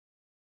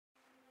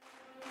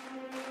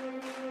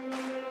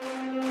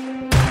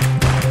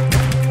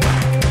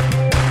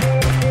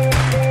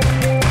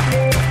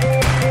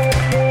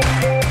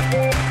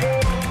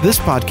This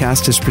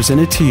podcast is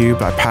presented to you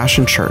by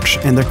Passion Church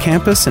and their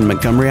campus in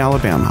Montgomery,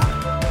 Alabama.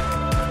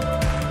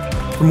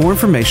 For more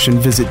information,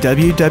 visit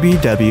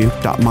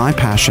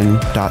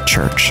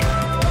www.mypassion.church.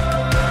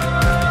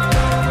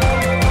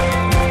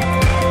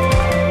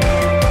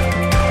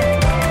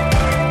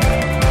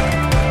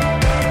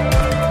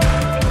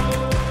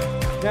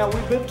 Now,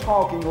 we've been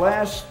talking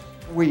last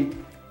week,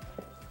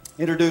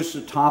 introduced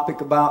a topic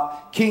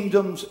about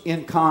kingdoms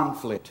in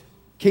conflict.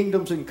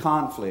 Kingdoms in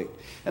conflict.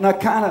 And I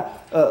kind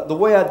of, the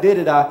way I did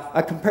it,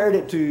 I compared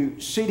it to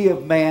city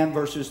of man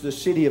versus the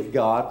city of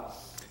God.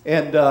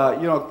 And,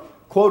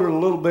 quoted a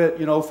little bit,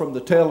 from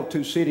The Tale of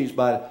Two Cities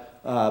by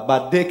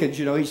Dickens.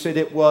 He said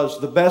it was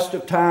the best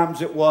of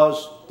times, it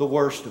was the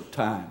worst of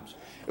times.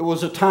 It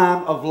was a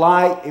time of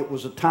light, it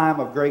was a time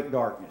of great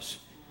darkness.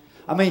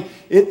 I mean,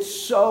 it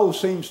so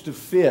seems to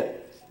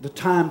fit the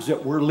times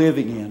that we're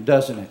living in,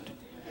 doesn't it?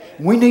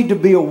 We need to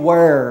be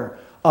aware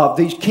of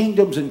these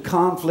kingdoms in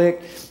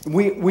conflict.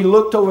 We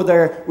looked over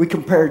there, we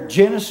compared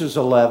Genesis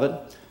 11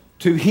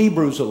 to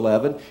Hebrews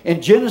 11.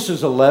 In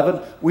Genesis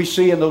 11, we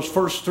see in those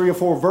first 3 or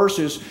 4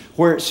 verses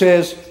where it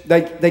says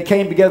they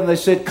came together and they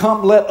said,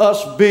 "Come, let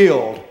us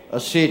build a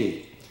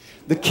city."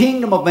 The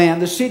kingdom of man,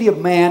 the city of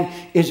man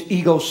is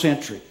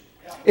egocentric.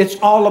 It's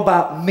all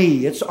about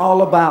me. It's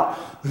all about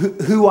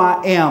who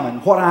I am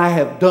and what I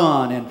have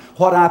done and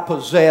what I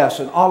possess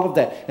and all of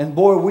that. And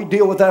boy, we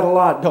deal with that a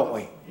lot, don't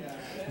we?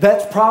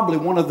 That's probably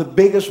one of the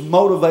biggest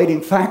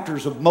motivating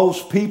factors of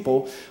most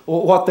people,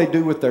 what they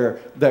do with their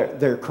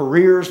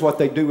careers, what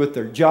they do with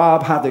their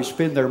job, how they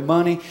spend their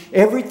money.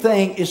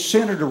 Everything is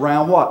centered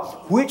around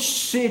what? Which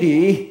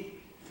city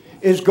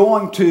is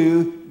going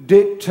to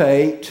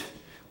dictate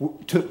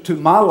to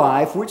my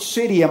life? Which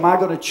city am I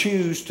going to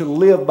choose to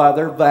live by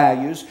their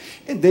values?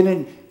 And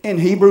then in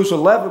Hebrews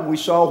 11, we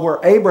saw where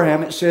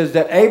Abraham, it says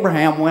that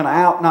Abraham went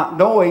out not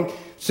knowing,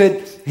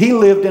 said he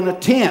lived in a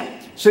tent.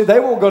 See, they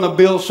were going to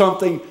build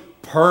something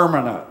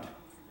permanent.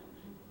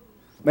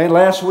 Man,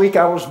 last week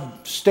I was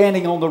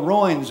standing on the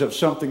ruins of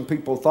something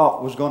people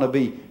thought was going to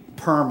be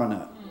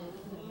permanent.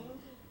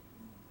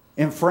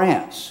 In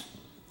France.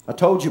 I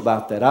told you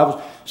about that. I was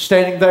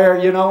standing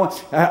there,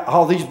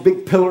 all these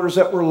big pillars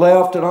that were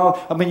left and all.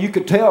 I mean, you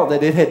could tell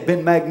that it had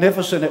been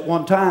magnificent at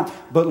one time,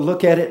 but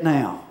look at it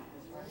now.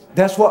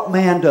 That's what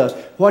man does.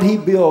 What he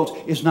builds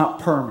is not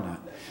permanent.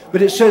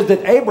 But it says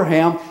that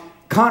Abraham,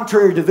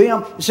 contrary to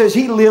them, it says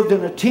he lived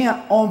in a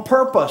tent on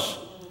purpose.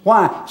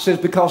 Why? It says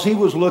because he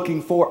was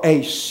looking for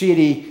a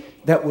city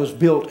that was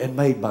built and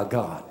made by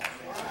God.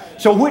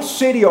 So which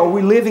city are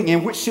we living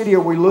in? Which city are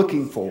we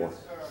looking for?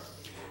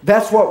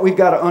 That's what we've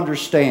got to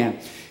understand.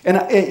 And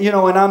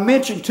I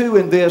mentioned too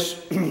in this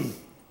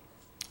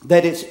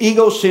that it's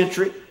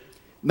egocentric,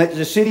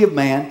 the city of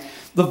man.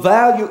 The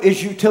value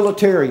is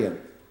utilitarian.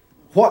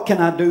 What can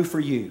I do for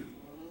you?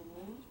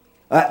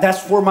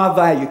 That's where my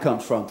value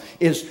comes from,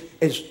 is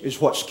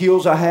what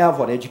skills I have,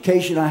 what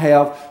education I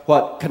have,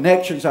 what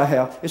connections I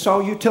have. It's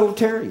all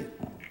utilitarian.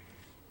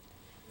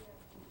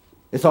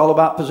 It's all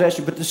about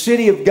possession. But the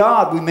city of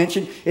God, we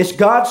mentioned, it's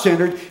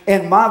God-centered,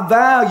 and my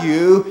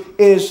value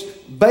is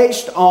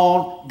based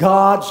on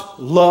God's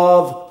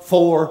love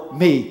for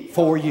me,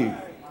 for you.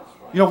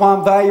 You know why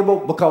I'm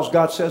valuable? Because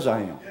God says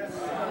I am.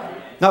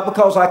 Not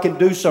because I can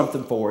do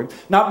something for Him.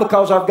 Not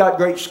because I've got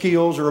great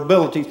skills or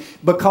abilities.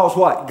 Because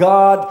what?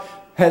 God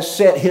has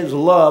set His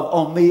love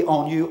on me,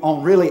 on you,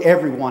 on really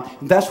everyone.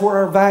 And that's where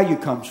our value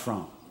comes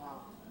from.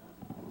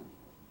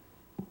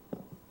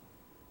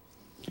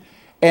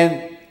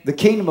 And the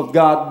kingdom of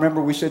God,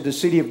 remember we said the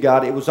city of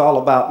God, it was all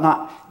about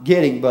not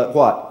getting, but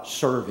what?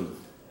 Serving.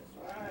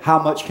 How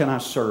much can I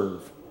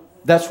serve?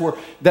 That's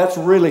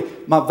really,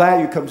 my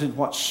value comes in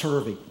what?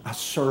 Serving. I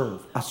serve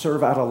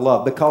out of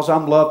love. Because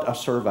I'm loved, I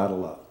serve out of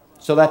love.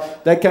 So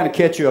that kind of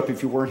catch you up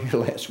if you weren't here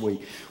last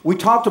week. We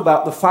talked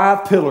about the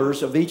 5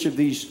 pillars of each of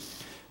these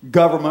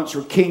governments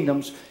or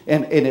kingdoms,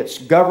 and it's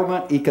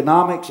government,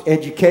 economics,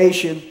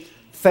 education,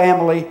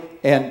 family,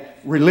 and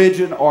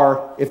religion,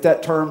 or if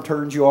that term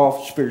turns you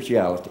off,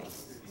 spirituality.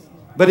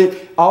 But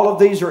all of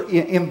these are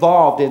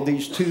involved in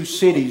these 2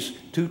 cities,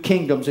 2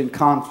 kingdoms in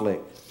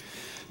conflict.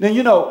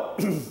 Now,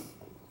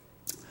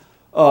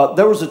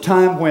 there was a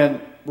time when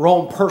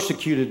Rome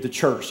persecuted the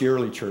church, the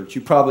early church.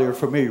 You probably are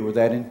familiar with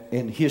that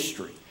in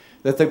history,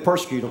 that they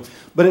persecuted them.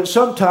 But at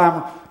some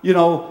time,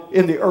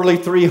 in the early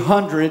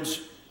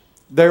 300s,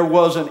 there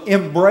was an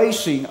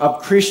embracing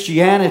of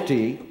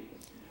Christianity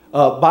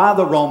by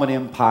the Roman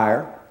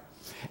Empire.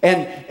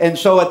 And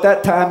so at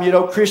that time,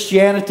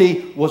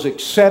 Christianity was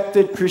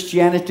accepted.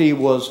 Christianity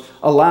was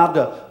allowed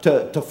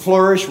to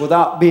flourish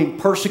without being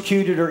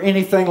persecuted or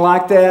anything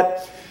like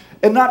that.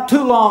 And not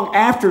too long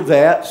after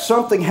that,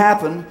 something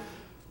happened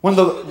when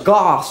the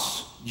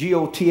Goths,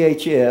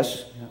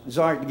 G-O-T-H-S, it's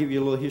all right to give you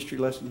a little history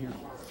lesson here,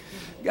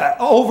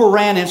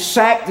 overran and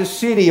sacked the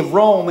city of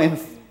Rome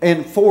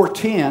in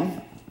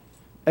 410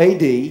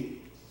 A.D.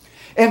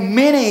 And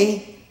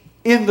many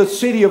in the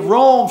city of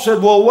Rome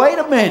said, well, wait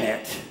a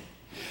minute.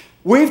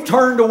 We've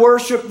turned to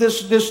worship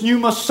this new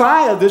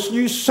Messiah, this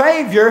new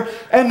Savior,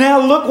 and now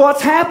look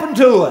what's happened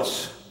to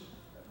us.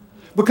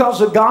 Because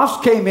the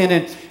Goths came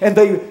in and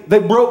they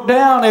broke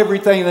down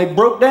everything. They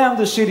broke down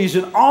the cities,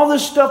 and all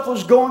this stuff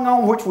was going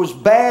on which was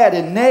bad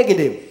and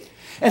negative.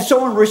 And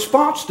so in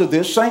response to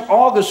this, St.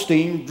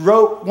 Augustine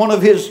wrote one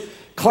of his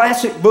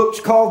classic books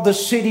called The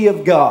City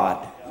of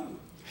God.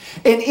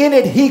 And in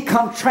it he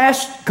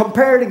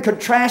compared and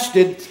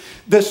contrasted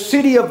the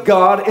city of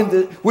God,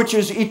 which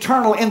is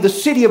eternal, and the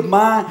city of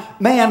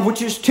man,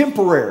 which is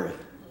temporary.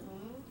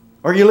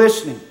 Are you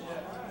listening?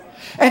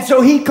 And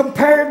so he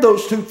compared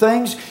those two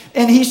things,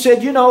 and he said,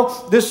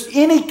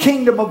 any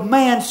kingdom of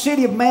man,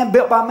 city of man,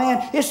 built by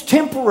man, is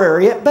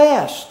temporary at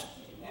best.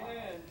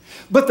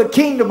 But the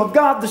kingdom of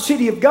God, the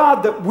city of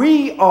God that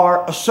we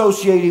are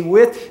associating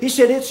with, he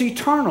said it's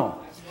eternal.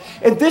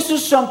 And this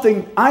is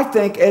something, I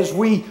think, as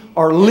we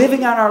are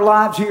living out our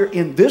lives here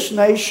in this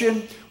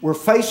nation, we're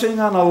facing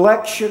an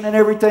election and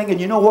everything. And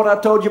you know what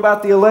I told you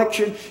about the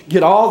election?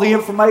 Get all the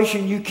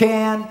information you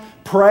can,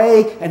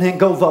 pray, and then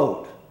go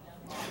vote.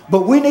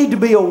 But we need to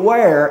be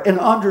aware and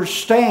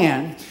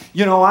understand,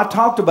 I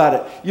talked about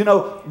it.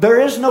 There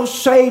is no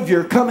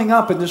Savior coming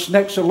up in this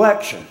next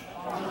election.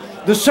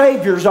 The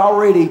Savior's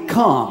already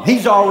come.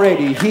 He's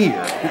already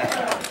here.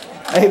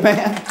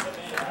 Amen.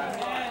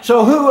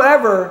 So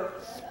whoever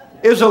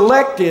is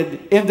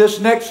elected in this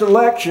next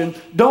election,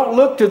 don't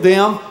look to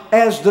them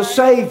as the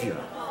Savior.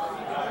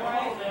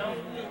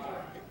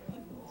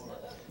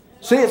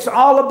 See, it's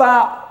all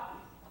about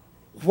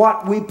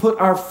what we put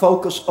our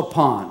focus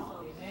upon.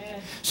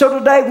 So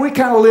today we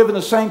kind of live in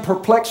the same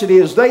perplexity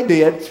as they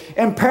did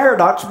and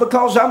paradox,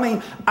 because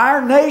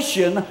our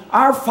nation,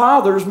 our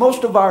fathers,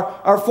 most of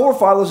our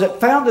forefathers that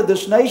founded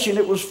this nation,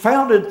 it was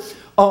founded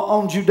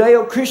on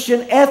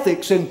Judeo-Christian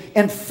ethics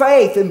and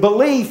faith and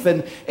belief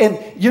and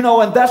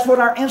that's what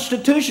our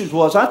institutions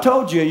was. I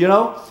told you,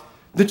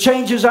 the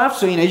changes I've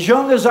seen as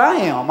young as I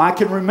am, I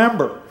can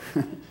remember.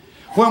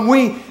 When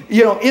we,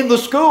 in the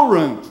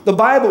schoolroom, the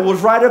Bible was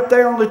right up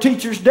there on the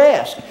teacher's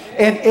desk.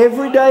 And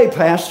every day,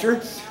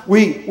 Pastor,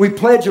 we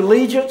pledge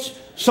allegiance,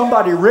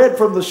 somebody read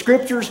from the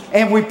scriptures,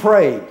 and we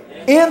prayed.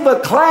 In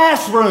the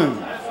classroom.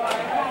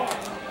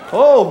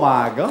 Oh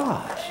my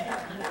gosh.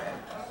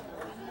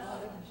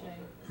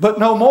 But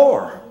no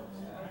more.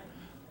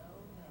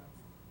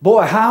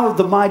 Boy, how have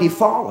the mighty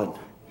fallen.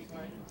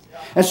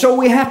 And so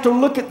we have to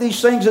look at these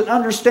things and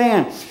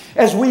understand.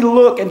 As we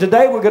look, and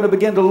today we're going to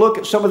begin to look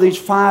at some of these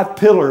 5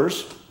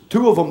 pillars,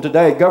 2 of them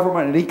today,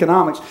 government and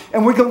economics,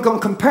 and we're going to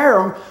compare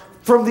them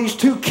from these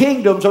 2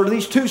 kingdoms or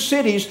these 2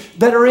 cities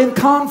that are in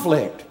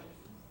conflict.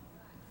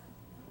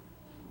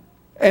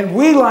 And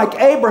we, like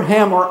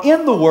Abraham, are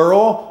in the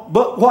world,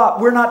 but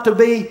what? We're not to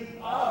be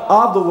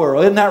of the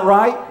world. Isn't that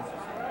right?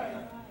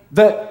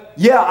 That,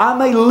 I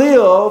may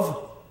live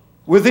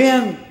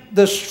within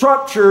the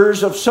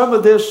structures of some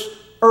of this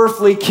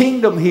earthly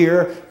kingdom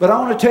here, but I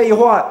want to tell you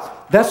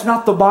what, that's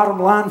not the bottom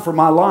line for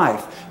my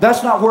life.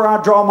 That's not where I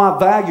draw my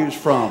values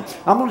from.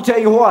 I'm going to tell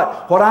you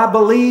what I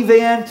believe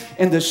in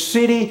the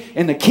city,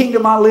 in the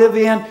kingdom I live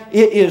in,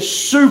 it is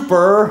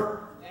supernatural.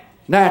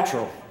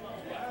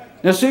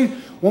 Now see,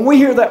 when we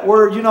hear that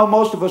word,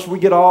 most of us, we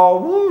get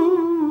all,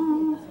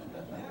 woo.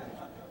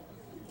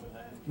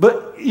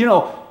 But,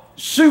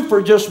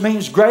 super just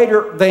means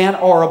greater than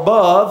or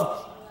above.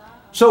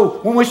 So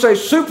when we say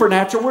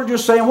supernatural, we're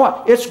just saying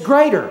what? It's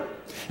greater.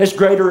 It's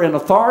greater in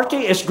authority.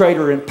 It's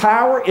greater in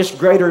power. It's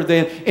greater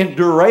than in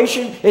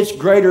duration. It's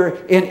greater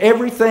in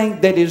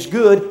everything that is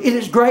good. It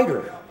is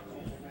greater.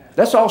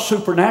 That's all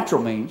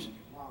supernatural means.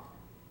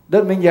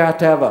 Doesn't mean you have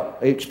to have an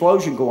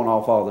explosion going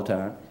off all the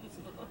time.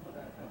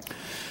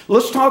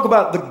 Let's talk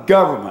about the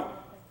government.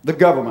 The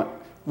government.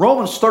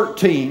 Romans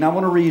 13. I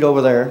want to read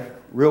over there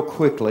real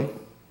quickly.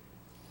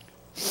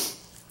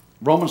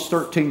 Romans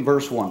 13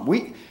 verse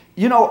 1.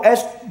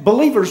 As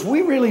believers,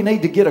 we really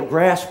need to get a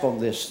grasp on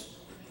this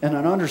and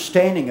an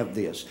understanding of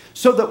this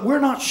so that we're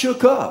not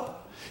shook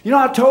up.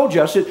 I told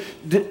you, I said,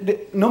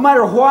 no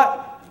matter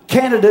what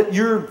candidate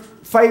you're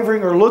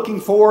favoring or looking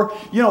for,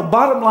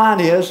 bottom line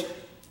is,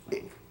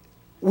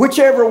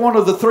 whichever one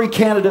of the 3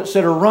 candidates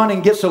that are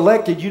running gets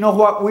elected, you know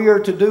what we are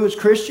to do as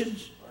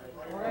Christians?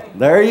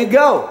 There you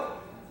go.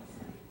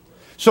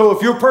 So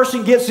if your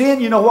person gets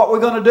in, you know what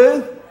we're going to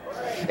do?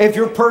 If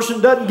your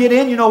person doesn't get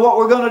in, you know what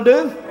we're going to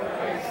do?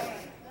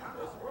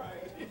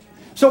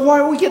 So why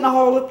are we getting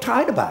all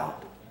uptight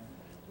about?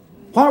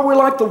 Why are we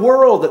like the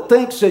world that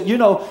thinks that,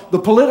 the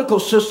political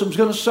system's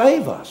going to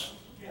save us?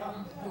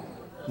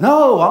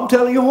 No, I'm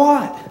telling you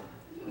what.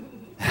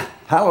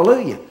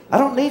 Hallelujah. I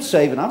don't need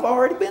saving. I've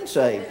already been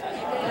saved.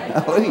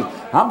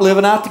 Hallelujah. I'm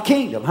living out the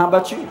kingdom. How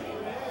about you?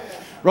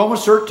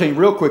 Romans 13,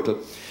 real quickly.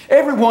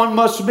 Everyone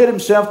must submit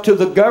himself to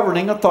the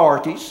governing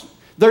authorities.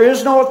 There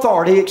is no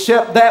authority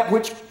except that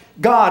which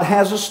God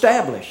has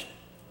established.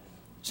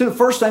 See, the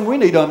first thing we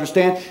need to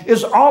understand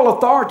is all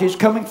authority is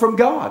coming from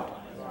God.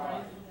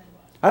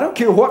 I don't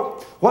care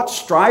what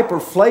stripe or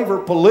flavor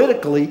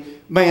politically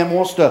man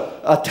wants to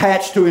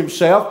attach to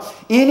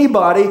himself.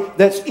 Anybody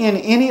that's in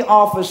any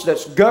office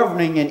that's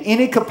governing in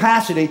any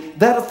capacity,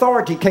 that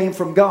authority came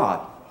from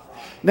God.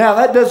 Now,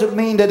 that doesn't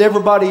mean that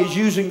everybody is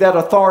using that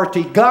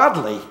authority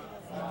godly.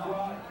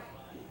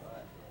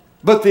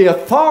 But the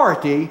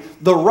authority,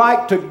 the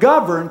right to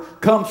govern,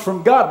 comes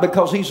from God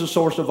because He's the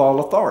source of all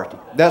authority.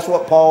 That's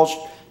what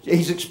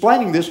he's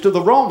explaining this to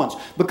the Romans.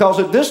 Because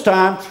at this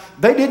time,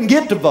 they didn't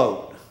get to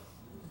vote.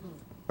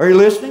 Are you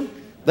listening?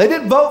 They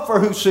didn't vote for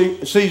who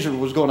Caesar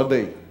was going to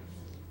be.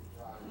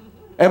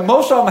 And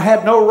most of them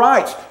had no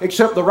rights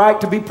except the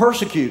right to be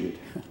persecuted.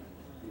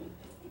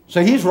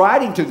 So he's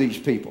writing to these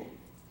people.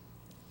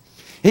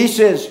 He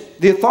says,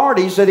 the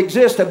authorities that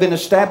exist have been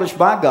established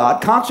by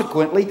God.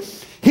 Consequently,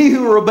 he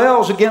who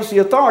rebels against the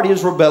authority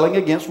is rebelling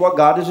against what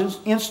God has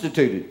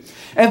instituted.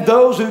 And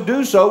those who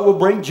do so will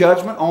bring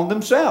judgment on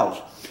themselves.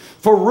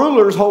 For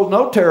rulers hold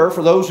no terror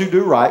for those who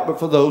do right, but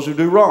for those who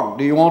do wrong.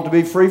 Do you want to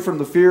be free from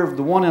the fear of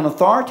the one in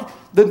authority?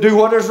 Then do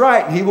what is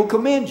right, and he will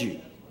commend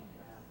you.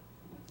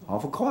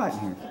 Awful quiet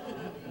here.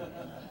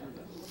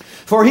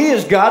 For he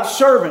is God's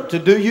servant to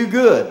do you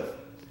good.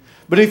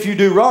 But if you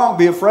do wrong,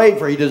 be afraid,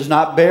 for he does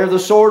not bear the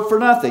sword for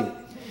nothing.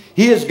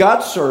 He is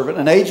God's servant,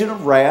 an agent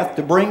of wrath,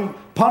 to bring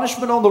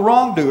punishment on the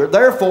wrongdoer.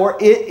 Therefore,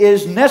 it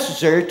is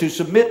necessary to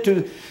submit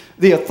to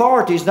the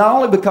authorities, not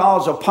only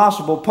because of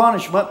possible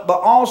punishment,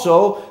 but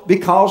also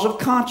because of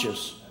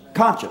conscience.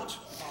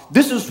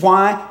 This is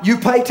why you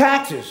pay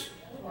taxes.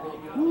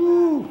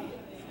 Woo.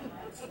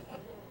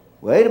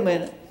 Wait a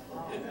minute.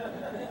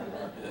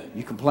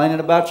 You complaining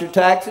about your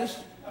taxes?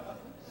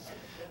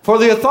 For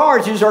the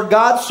authorities are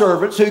God's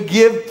servants who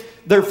give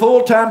their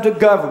full time to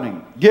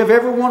governing. Give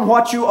everyone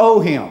what you owe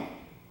him.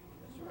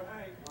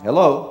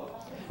 Hello.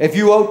 If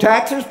you owe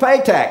taxes,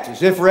 pay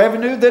taxes. If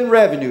revenue, then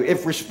revenue.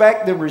 If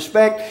respect, then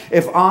respect.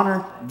 If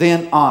honor,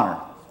 then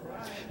honor.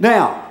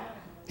 Now,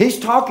 he's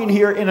talking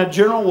here in a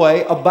general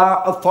way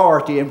about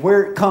authority and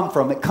where it comes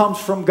from. It comes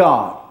from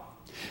God.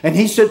 And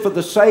he said for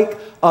the sake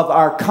of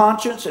our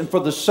conscience and for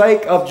the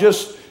sake of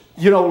just,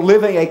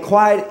 living a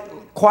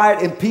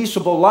quiet and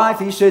peaceable life,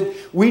 he said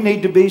we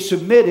need to be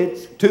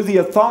submitted to the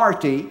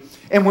authority.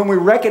 And when we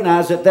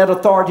recognize that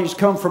authorities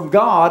come from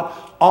God,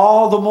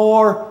 all the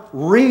more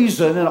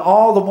reason and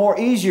all the more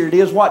easier it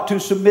is to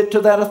submit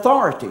to that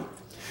authority.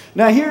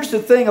 Now here's the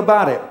thing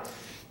about it.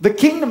 The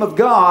kingdom of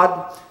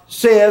God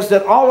says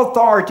that all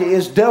authority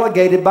is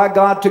delegated by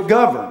God to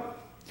govern.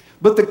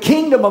 But the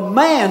kingdom of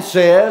man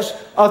says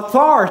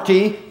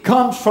authority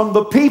comes from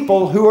the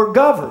people who are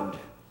governed.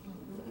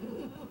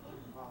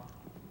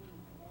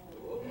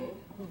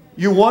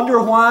 You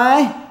wonder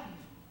why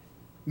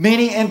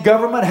many in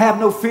government have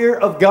no fear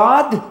of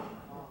God?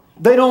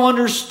 They don't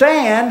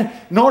understand,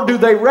 nor do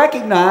they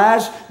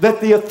recognize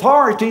that the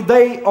authority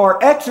they are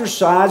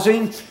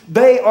exercising,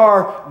 they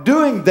are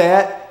doing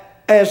that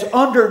as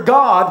under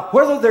God,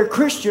 whether they're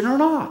Christian or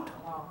not.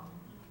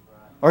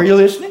 Are you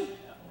listening?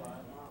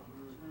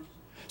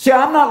 See,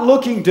 I'm not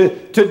looking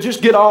to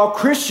just get all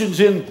Christians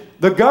in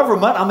the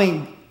government. I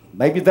mean,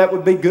 maybe that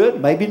would be good,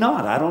 maybe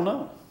not. I don't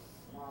know.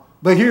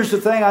 But here's the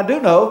thing I do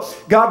know.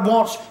 God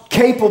wants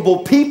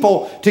capable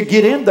people to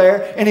get in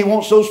there, and He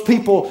wants those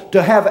people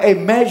to have a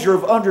measure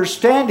of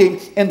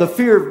understanding and the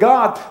fear of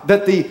God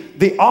that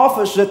the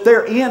office that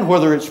they're in,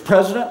 whether it's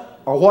president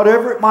or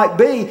whatever it might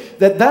be,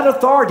 that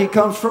authority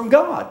comes from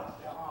God.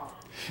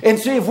 And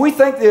see, if we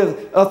think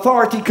the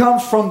authority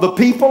comes from the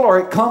people or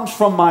it comes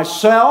from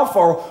myself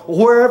or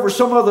wherever,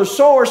 some other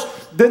source,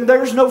 then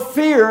there's no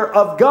fear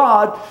of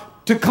God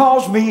to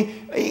cause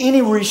me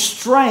any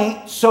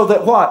restraint so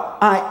that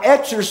I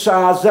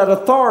exercise that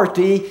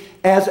authority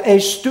as a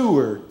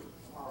steward.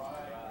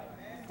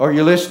 Are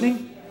you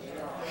listening?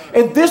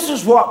 And this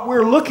is what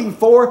we're looking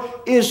for,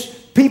 is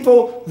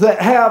people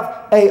that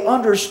have a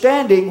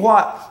understanding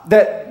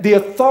that the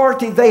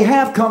authority they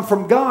have come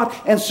from God.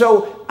 And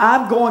so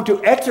I'm going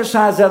to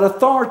exercise that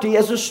authority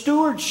as a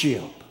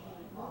stewardship.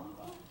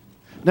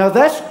 Now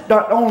that's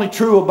not only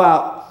true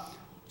about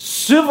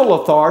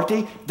civil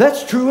authority,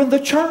 that's true in the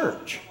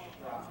church.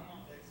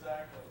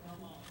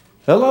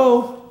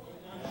 Hello?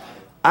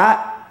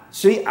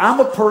 I'm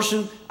a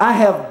person, I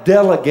have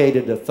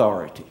delegated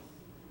authority.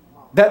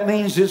 That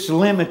means it's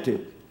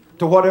limited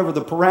to whatever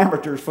the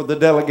parameters for the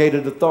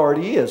delegated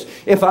authority is.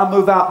 If I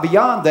move out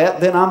beyond that,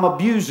 then I'm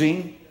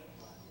abusing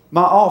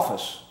my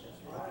office.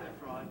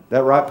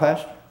 That right,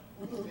 Pastor?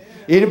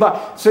 Anybody?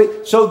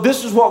 See, so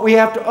this is what we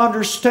have to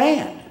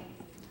understand.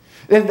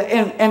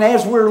 And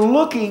as we're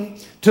looking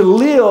to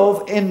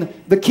live in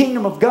the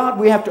kingdom of God,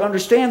 we have to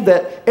understand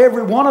that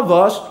every one of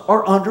us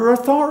are under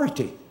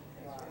authority.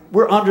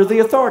 We're under the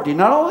authority.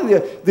 Not only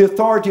the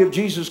authority of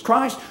Jesus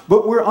Christ,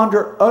 but we're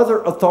under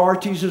other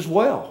authorities as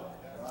well.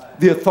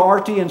 The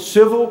authority in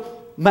civil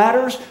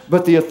matters,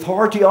 but the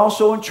authority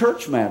also in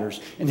church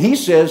matters. And he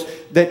says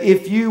that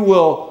if you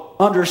will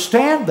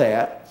understand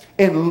that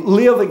and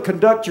live and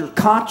conduct your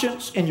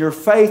conscience and your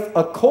faith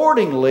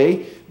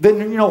accordingly, then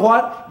you know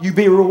what? You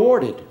be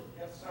rewarded.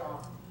 Yes, sir.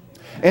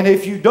 And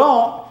if you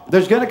don't,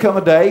 there's going to come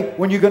a day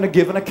when you're going to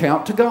give an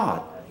account to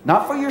God.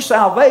 Not for your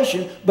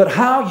salvation, but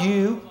how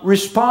you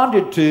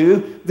responded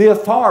to the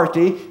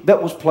authority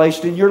that was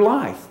placed in your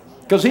life.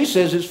 Because he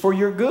says it's for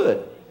your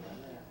good.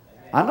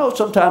 I know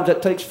sometimes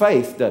that takes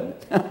faith, doesn't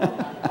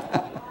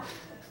it?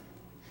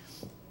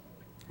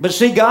 But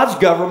see, God's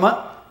government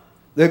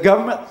the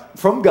government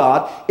from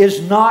God,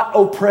 is not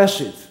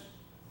oppressive.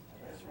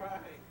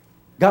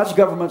 God's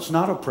government's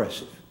not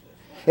oppressive.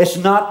 It's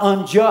not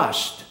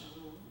unjust.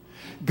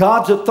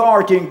 God's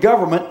authority in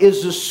government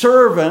is the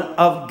servant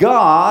of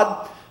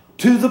God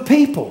to the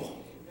people.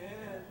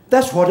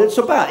 That's what it's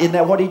about. Isn't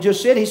that what he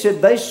just said? He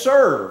said they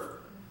serve.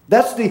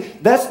 That's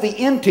the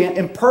intent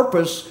and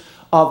purpose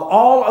of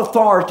all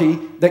authority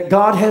that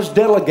God has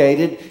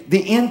delegated.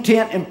 The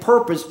intent and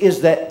purpose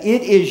is that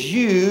it is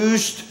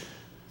used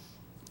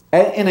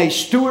in a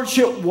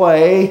stewardship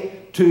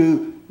way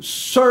to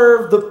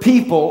serve the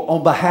people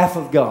on behalf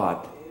of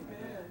God.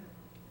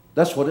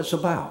 That's what it's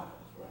about.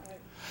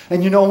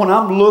 And you know, when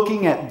I'm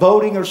looking at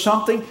voting or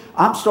something,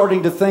 I'm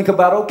starting to think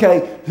about,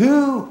 okay,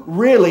 who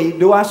really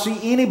do I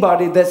see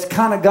anybody that's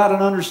kind of got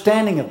an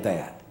understanding of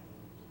that?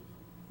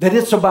 That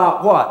it's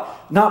about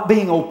what? Not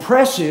being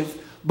oppressive,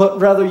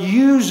 but rather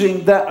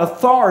using that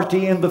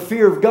authority and the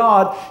fear of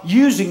God,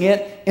 using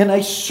it in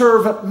a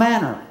servant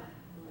manner.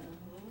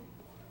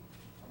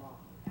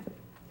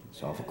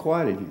 It's awful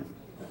quiet in here.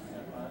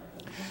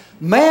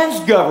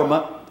 Man's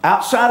government,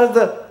 outside of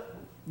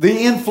the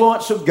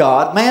influence of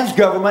God, man's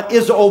government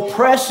is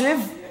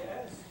oppressive,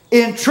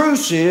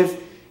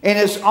 intrusive, and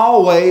it's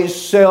always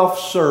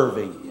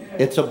self-serving.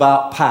 It's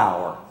about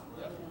power.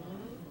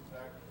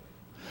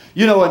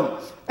 You know, in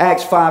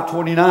Acts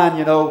 5:29,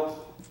 you know,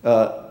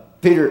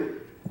 Peter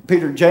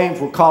and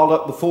James were called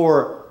up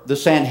before the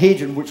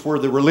Sanhedrin, which were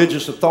the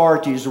religious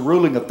authorities, the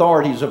ruling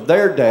authorities of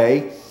their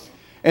day.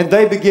 And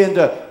they began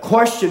to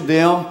question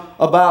them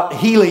about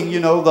healing, you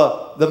know,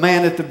 the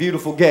man at the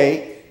beautiful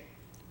gate.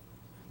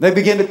 They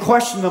began to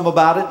question them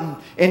about it.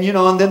 And you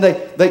know, and then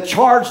they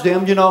charged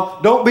them, you know,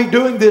 don't be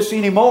doing this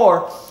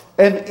anymore.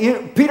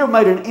 And Peter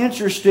made an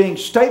interesting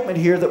statement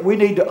here that we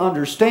need to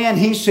understand.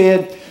 He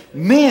said,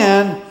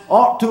 men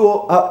ought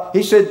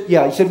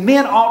to,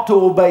 men ought to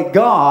obey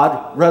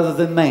God rather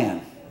than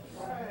man.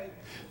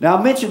 Now,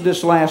 I mentioned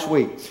this last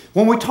week.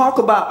 When we talk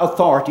about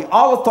authority,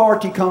 all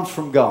authority comes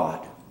from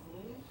God.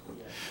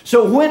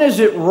 So when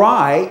is it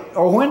right,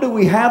 or when do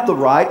we have the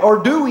right,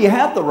 or do we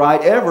have the right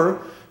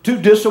ever to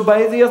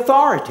disobey the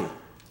authority?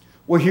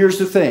 Well, here's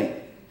the thing.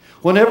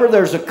 Whenever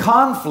there's a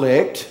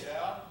conflict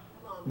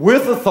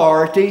with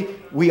authority,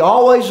 we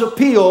always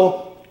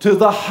appeal to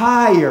the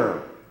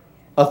higher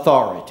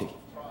authority.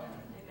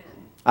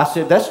 I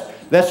said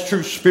that's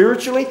true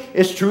spiritually.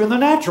 It's true in the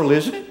natural,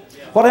 isn't it?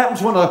 What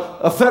happens when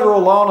a federal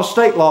law and a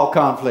state law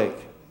conflict?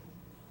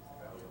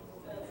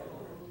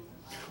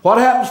 What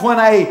happens when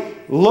a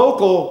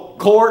local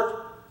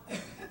court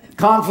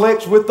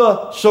conflicts with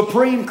the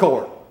Supreme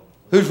Court,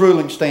 whose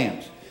ruling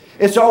stands?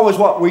 It's always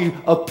what we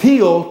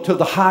appeal to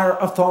the higher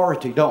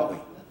authority, don't we?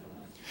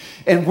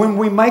 And when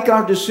we make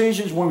our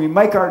decisions, when we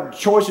make our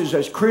choices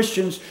as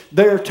Christians,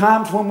 there are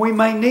times when we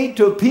may need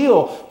to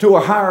appeal to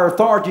a higher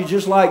authority,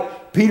 just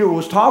like Peter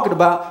was talking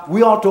about.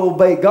 We ought to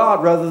obey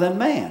God rather than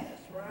man.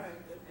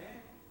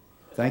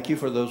 Thank you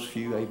for those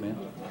few, amen.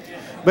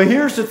 But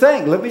here's the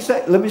thing. Let me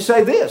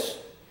say this.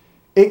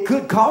 It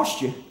could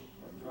cost you.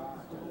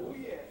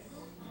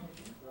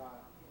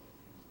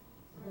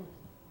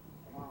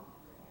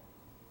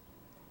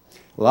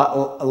 A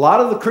lot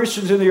of the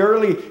Christians in the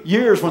early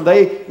years, when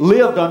they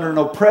lived under an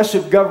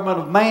oppressive government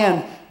of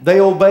man, they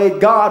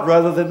obeyed God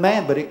rather than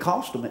man, but it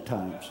cost them at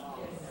times.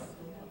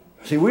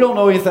 See, we don't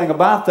know anything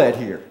about that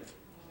here.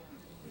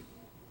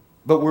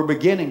 But we're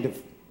beginning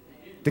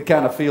to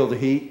kind of feel the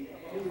heat.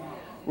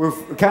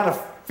 It kind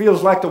of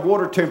feels like the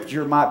water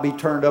temperature might be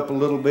turned up a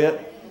little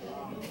bit.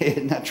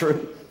 Isn't that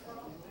true?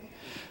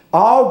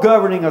 All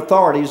governing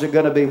authorities are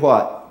going to be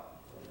what?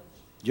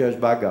 Judged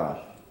by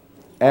God.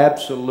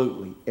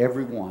 Absolutely.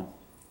 Everyone.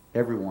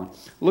 Everyone.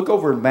 Look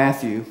over in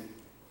Matthew.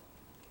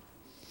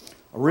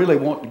 I really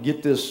want to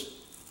get this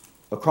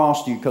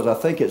across to you because I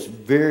think it's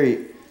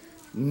very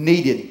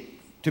needed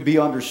to be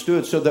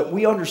understood so that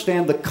we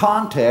understand the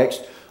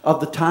context of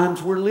the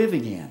times we're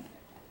living in.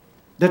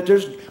 That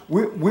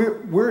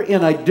we're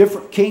in a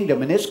different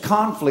kingdom and it's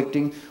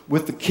conflicting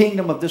with the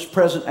kingdom of this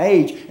present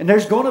age. And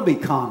there's going to be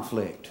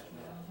conflict.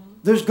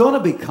 There's going to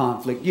be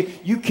conflict.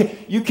 You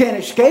can't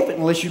escape it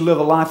unless you live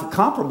a life of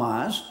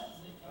compromise.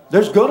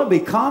 There's going to be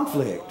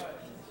conflict.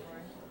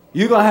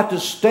 You're going to have to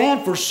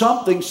stand for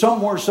something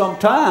somewhere,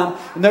 sometime,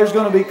 and there's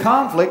going to be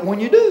conflict when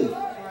you do.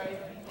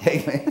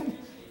 Amen.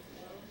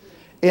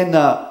 In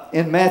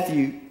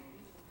Matthew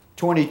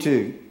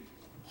 22,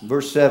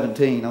 verse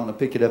 17, I want to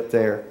pick it up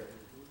there,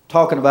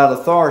 talking about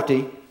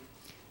authority.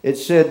 It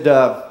said,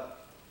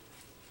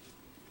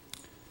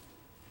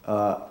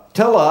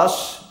 tell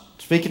us,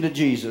 speaking to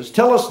Jesus,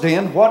 tell us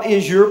then, what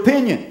is your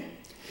opinion?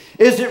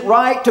 Is it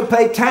right to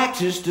pay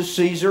taxes to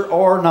Caesar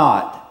or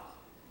not?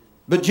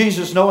 But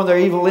Jesus, knowing their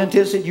evil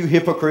intent, said, you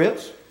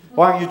hypocrites,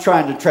 why are you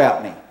trying to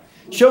trap me?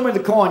 Show me the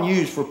coin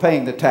used for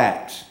paying the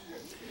tax.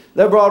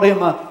 They brought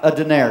him a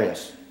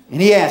denarius. And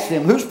he asked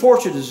them, whose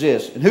portrait is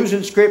this? And whose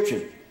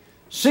inscription?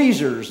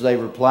 Caesar's, they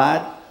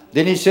replied.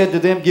 Then he said to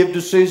them, give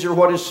to Caesar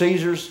what is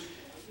Caesar's,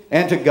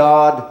 and to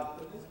God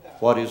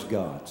what is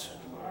God's.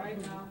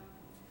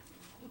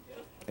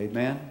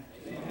 Amen.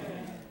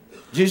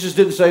 Jesus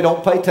didn't say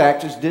don't pay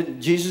taxes.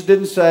 Jesus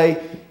didn't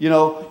say,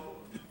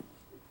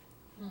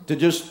 to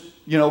just,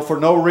 for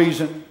no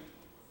reason,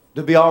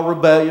 to be all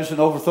rebellious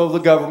and overthrow the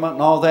government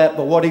and all that.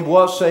 But what he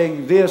was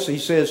saying this, he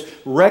says,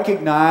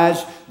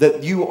 recognize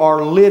that you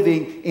are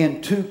living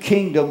in two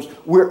kingdoms.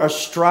 We're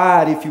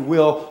astride, if you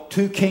will,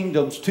 two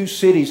kingdoms, two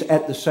cities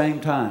at the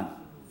same time.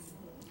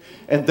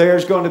 And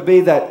there's going to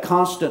be that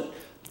constant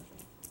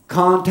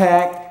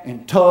contact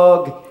and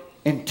tug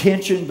and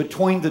tension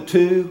between the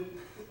two.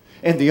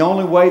 And the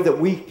only way that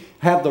we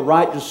have the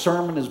right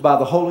discernment is by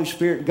the Holy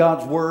Spirit and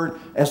God's Word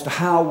as to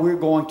how we're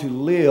going to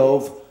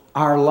live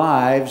our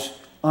lives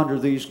under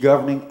these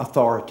governing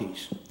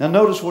authorities. Now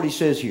notice what he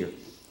says here.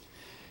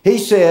 He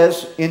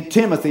says in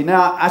Timothy,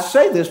 now I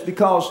say this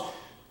because,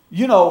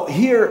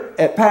 here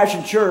at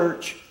Passion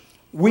Church,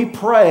 we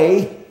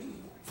pray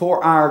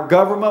for our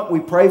government, we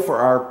pray for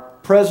our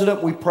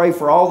president, we pray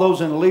for all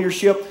those in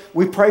leadership,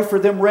 we pray for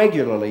them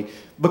regularly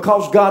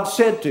because God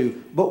said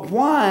to. But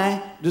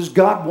why does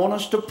God want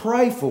us to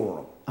pray for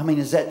them? I mean,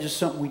 is that just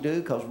something we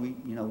do because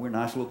we're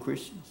nice little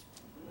Christians?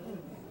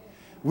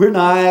 We're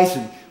nice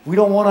and we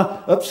don't want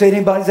to upset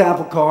anybody's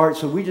apple cart,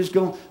 so we just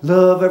going to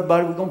love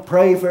everybody. We're going to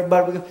pray for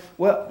everybody.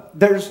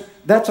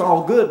 That's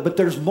all good, but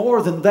there's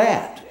more than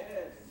that.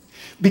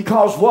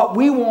 Because what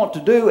we want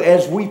to do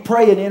as we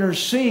pray and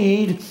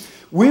intercede,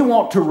 we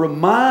want to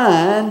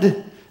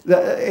remind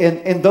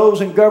and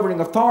those in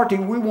governing authority,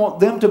 we want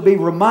them to be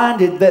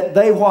reminded that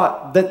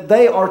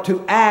they are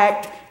to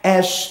act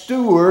as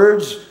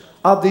stewards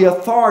of the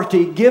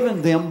authority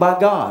given them by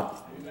God.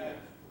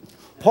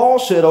 Paul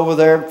said over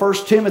there in 1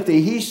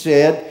 Timothy, he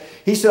said,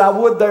 I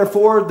would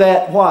therefore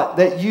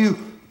that you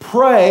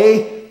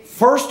pray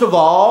first of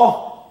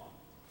all.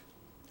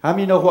 How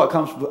many know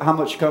how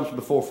much comes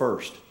before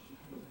first?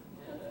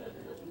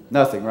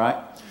 Nothing, right?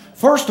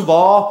 First of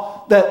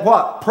all,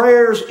 that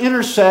prayers,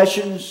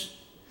 intercessions,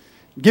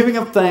 giving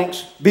of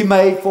thanks be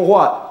made for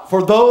what?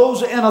 For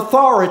those in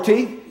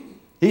authority.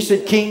 He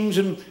said kings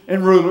and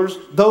rulers,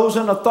 those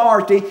in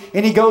authority.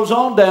 And he goes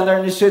on down there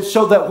and he said,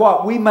 so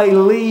that we may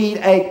lead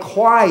a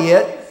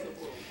quiet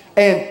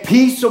and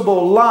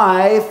peaceable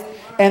life,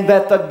 and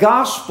that the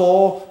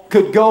gospel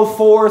could go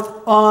forth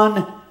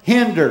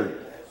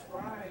unhindered.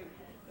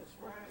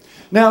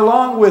 Now,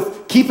 along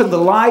with keeping the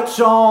lights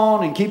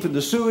on and keeping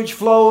the sewage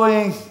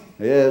flowing,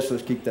 yes,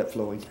 let's keep that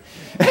flowing,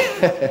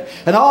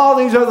 and all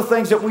these other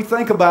things that we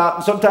think about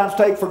and sometimes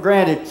take for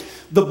granted,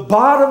 the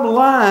bottom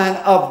line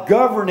of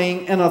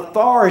governing an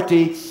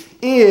authority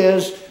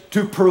is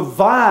to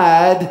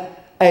provide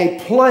a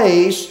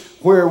place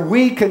where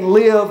we can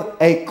live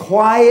a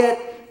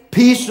quiet,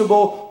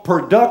 peaceable,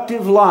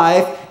 productive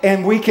life,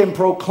 and we can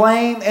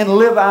proclaim and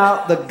live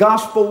out the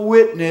gospel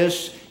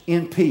witness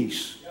in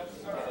peace.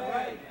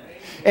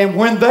 And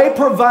when they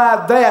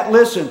provide that,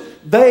 listen,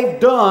 they've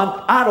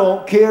done, I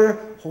don't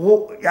care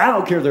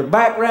their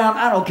background.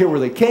 I don't care where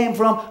they came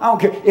from. I don't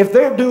care. If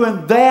they're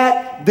doing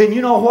that, then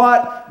you know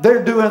what?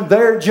 They're doing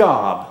their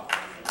job.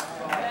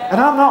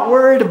 And I'm not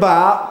worried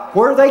about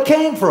where they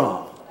came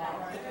from.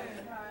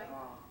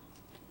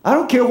 I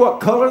don't care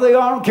what color they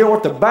are. I don't care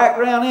what the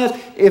background is.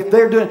 If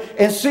they're doing,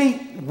 and see,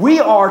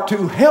 we are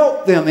to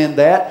help them in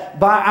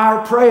that by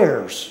our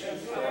prayers,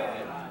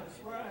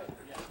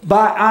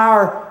 by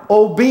our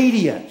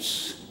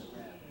obedience.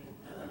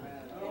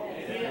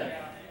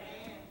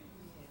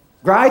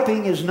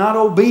 Griping is not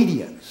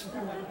obedience.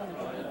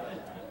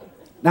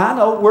 Now I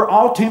know we're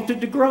all tempted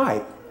to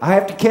gripe. I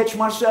have to catch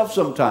myself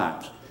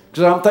sometimes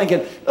because I'm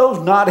thinking, those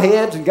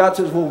knotheads, and God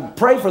says, well,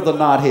 pray for the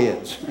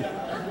knotheads.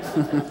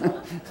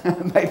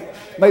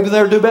 maybe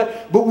they'll do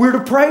better, but we're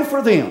to pray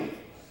for them.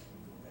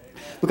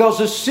 Because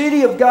the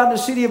city of God and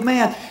the city of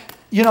man,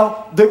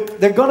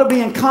 they're going to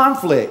be in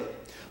conflict.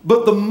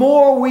 But the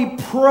more we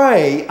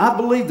pray, I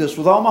believe this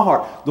with all my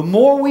heart, the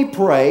more we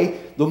pray,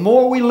 the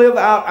more we live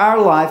out our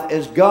life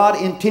as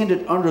God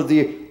intended under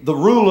the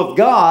rule of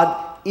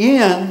God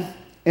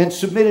and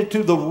submitted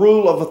to the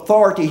rule of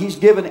authority He's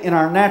given in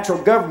our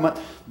natural government,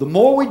 the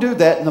more we do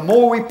that and the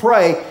more we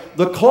pray,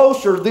 the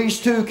closer these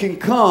two can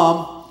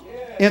come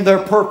in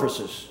their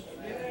purposes.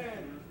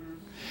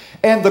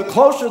 And the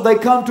closer they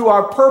come to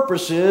our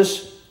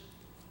purposes,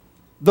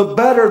 the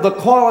better the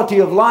quality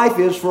of life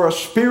is for us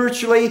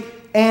spiritually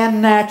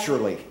and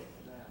naturally.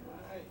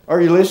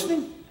 Are you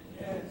listening?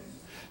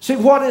 See,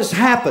 what has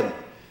happened?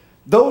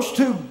 Those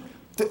two,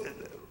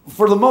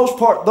 for the most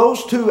part,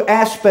 those two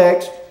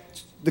aspects,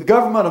 the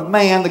government of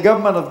man, the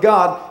government of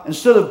God,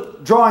 instead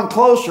of drawing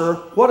closer,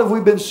 what have we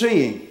been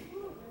seeing?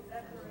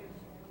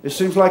 It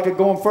seems like they're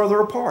going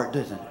further apart,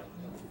 doesn't it?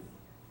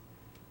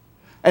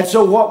 And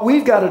so what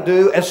we've got to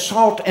do as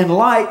salt and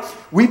light,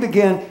 we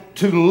begin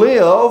to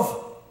live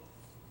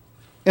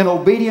in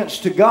obedience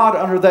to God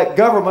under that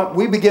government.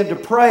 We begin to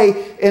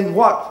pray, and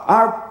what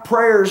our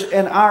prayers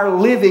and our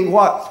living,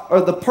 what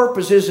are the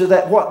purposes of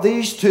that, what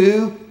these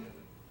two,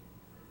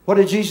 what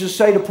did Jesus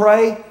say to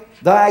pray?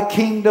 Thy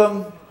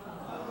kingdom,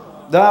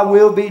 thy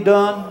will be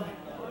done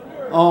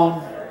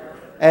on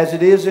as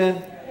it is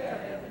in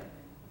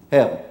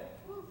heaven.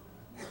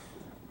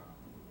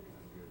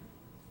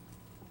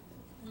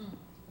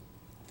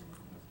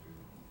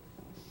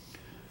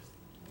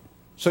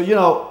 So, you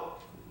know,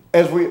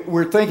 as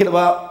we're thinking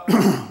about,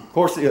 of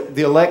course,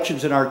 the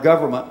elections in our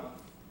government,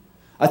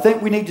 I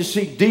think we need to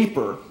see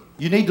deeper.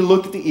 You need to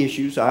look at the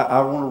issues. I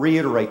want to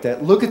reiterate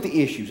that. Look at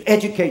the issues.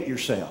 Educate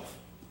yourself.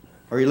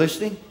 Are you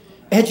listening?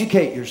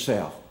 Educate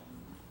yourself.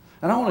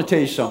 And I want to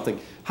tell you something.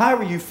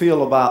 However you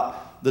feel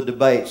about the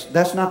debates,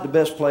 that's not the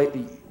best place.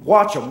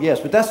 Watch them, yes,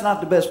 but that's not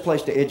the best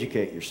place to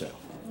educate yourself.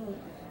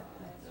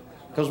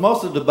 Because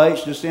most of the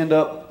debates just end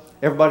up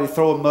everybody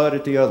throwing mud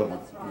at the other one.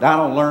 I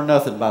don't learn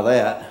nothing by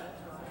that.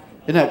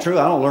 Isn't that true?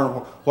 I don't learn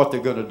what they're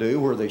going to do,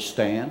 where they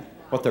stand,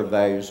 what their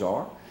values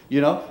are.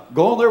 You know,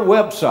 go on their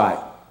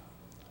website.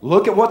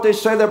 Look at what they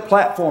say their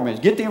platform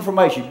is. Get the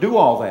information. Do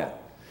all that.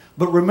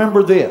 But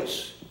remember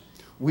this.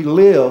 We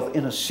live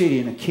in a city,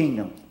 in a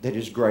kingdom that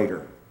is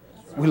greater.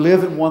 We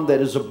live in one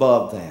that is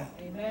above that.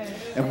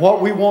 And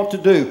what we want to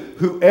do,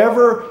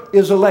 whoever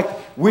is elected,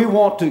 we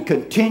want to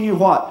continue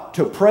what?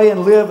 To pray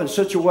and live in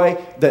such a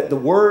way that the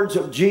words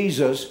of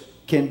Jesus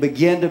can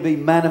begin to be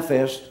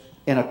manifest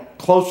in a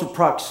closer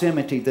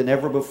proximity than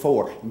ever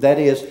before. That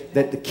is,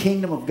 that the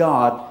kingdom of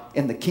God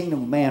and the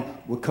kingdom of man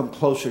would come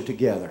closer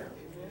together.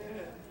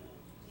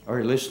 Are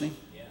you listening?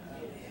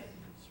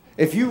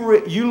 If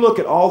you look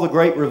at all the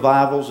great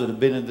revivals that have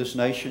been in this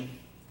nation,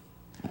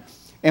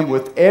 and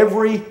with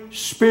every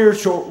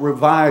spiritual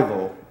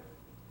revival,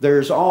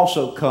 there's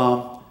also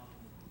come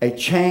a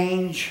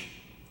change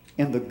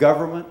in the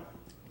government,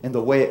 in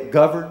the way it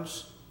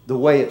governs, the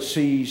way it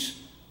sees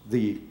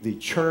the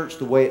church,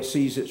 the way it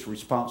sees its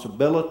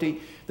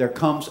responsibility. There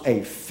comes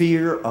a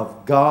fear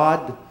of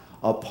God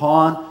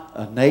upon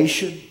a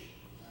nation.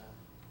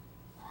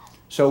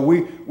 So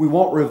we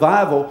want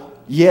revival,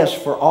 yes,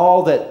 for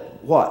all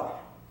that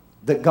what?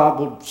 That God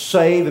will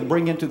save and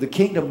bring into the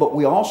kingdom, but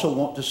we also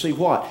want to see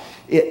what?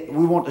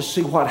 We want to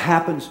see what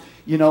happens,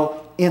 you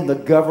know, in the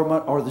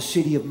government or the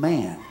city of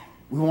man.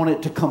 We want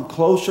it to come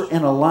closer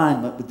in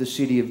alignment with the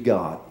city of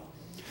God.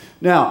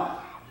 Now,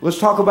 let's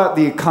talk about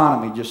the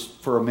economy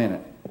just for a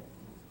minute,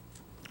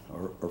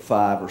 or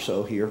five or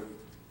so here.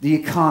 The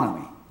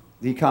economy.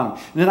 The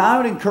economy. And then I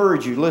would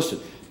encourage you, listen,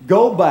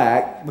 go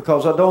back,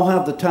 because I don't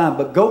have the time,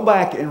 but go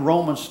back in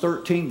Romans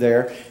 13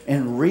 there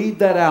and read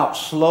that out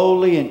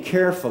slowly and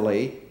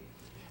carefully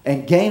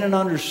and gain an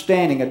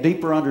understanding, a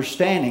deeper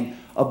understanding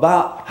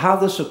about how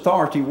this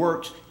authority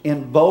works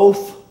in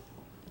both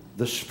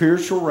the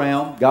spiritual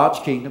realm, God's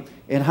kingdom,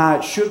 and how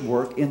it should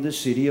work in the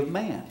city of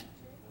man.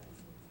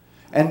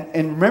 And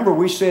remember,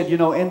 we said, you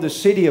know, in the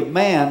city of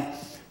man,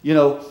 you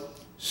know,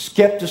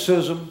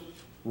 skepticism,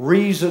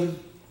 reason,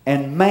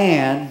 and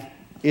man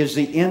is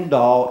the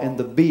end-all and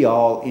the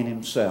be-all in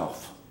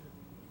himself.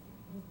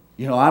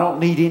 You know, I don't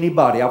need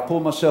anybody. I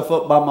pull myself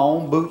up by my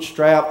own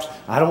bootstraps.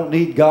 I don't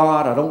need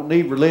God. I don't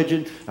need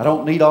religion. I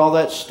don't need all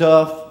that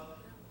stuff.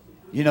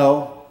 You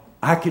know,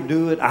 I can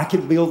do it. I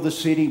can build the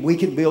city. We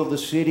can build the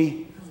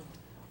city.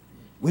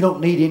 We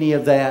don't need any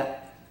of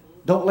that.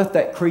 Don't let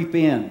that creep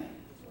in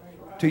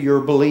to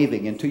your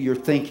believing and to your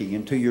thinking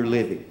and to your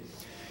living.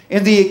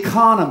 In the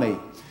economy,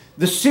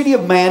 the city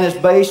of man is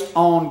based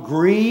on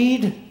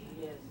greed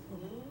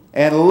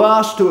and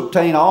lust to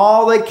obtain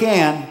all they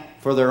can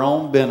for their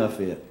own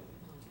benefit.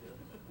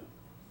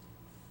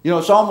 You know,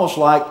 it's almost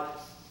like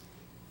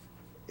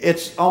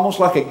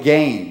a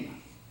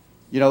game.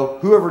 You know,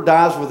 whoever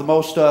dies with the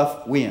most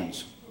stuff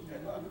wins.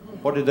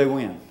 What did they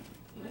win?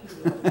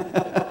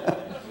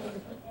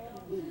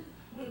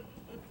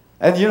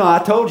 And you know, I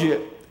told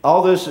you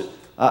all this.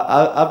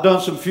 I've done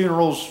some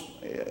funerals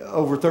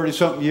over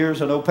 30-something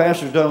years. I know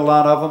Pastor's done a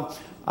lot of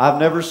them. I've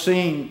never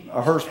seen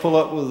a hearse pull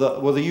up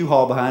with a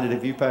U-Haul behind it.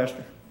 Have you,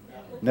 Pastor?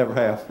 Never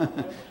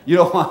have. You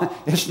know why?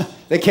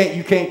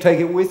 You can't take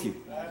it with you.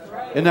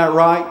 Isn't that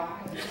right?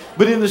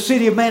 But in the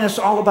city of man, it's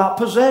all about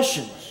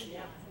possessions.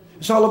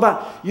 It's all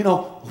about, you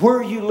know,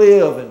 where you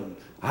live and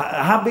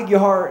how big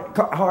your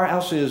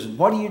house is and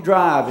what do you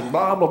drive and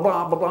blah, blah,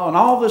 blah, blah, blah, and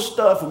all this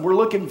stuff. And we're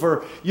looking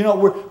for, you know,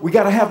 we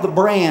got to have the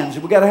brands.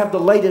 We got to have the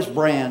latest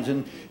brands.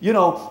 And, you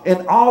know,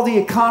 and all the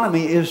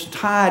economy is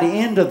tied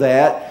into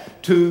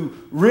that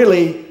to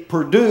really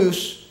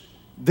produce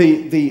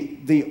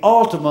the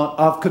ultimate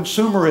of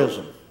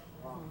consumerism.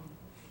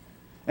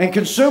 And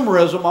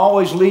consumerism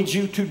always leads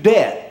you to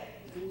debt.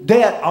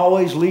 Debt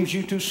always leads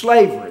you to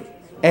slavery.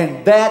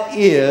 And that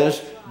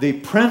is the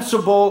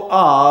principle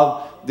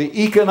of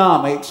the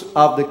economics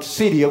of the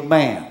city of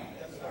man.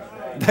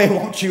 They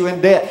want you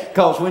in debt,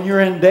 because when you're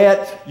in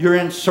debt, you're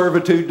in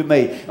servitude to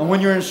me. And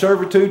when you're in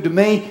servitude to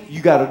me,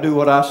 you got to do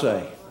what I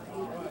say.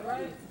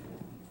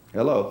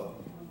 Hello.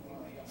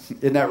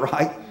 Isn't that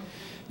right?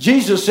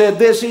 Jesus said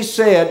this. He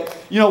said,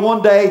 you know,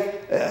 one day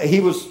he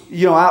was,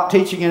 you know, out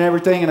teaching and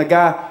everything, and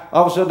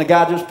all of a sudden the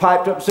guy just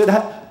piped up and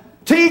said,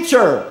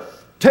 "Teacher,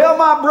 tell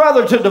my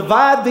brother to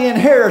divide the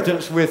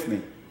inheritance with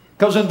me."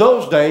 Because in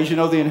those days, you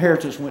know, the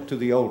inheritance went to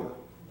the older,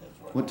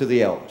 went to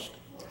the eldest.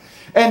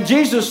 And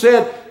Jesus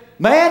said,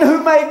 "Man,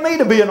 who made me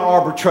to be an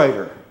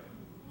arbitrator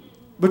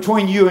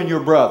between you and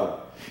your brother?"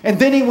 And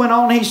then he went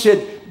on, he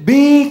said,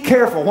 "Be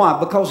careful." Why?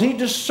 Because he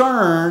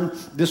discerned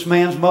this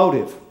man's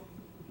motive.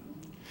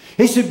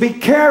 He said, be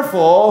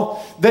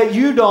careful that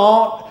you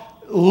don't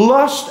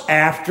lust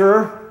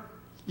after,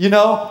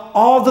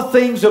 all the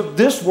things of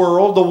this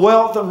world, the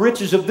wealth and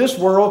riches of this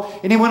world.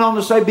 And he went on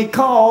to say,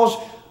 because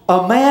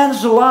a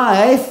man's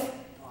life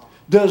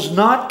does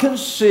not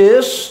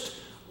consist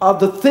of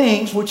the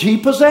things which he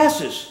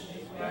possesses.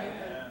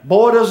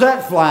 Boy, does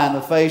that fly in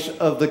the face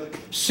of the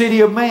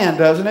city of man,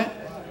 doesn't it?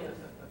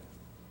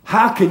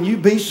 How can you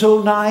be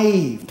so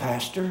naive,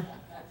 Pastor?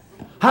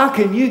 How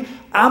can you?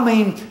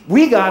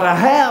 We got to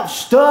have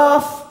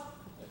stuff.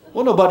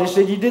 Well, nobody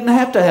said you didn't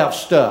have to have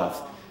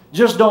stuff.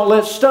 Just don't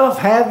let stuff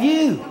have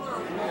you.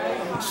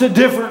 It's the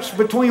difference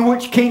between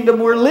which kingdom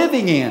we're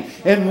living in.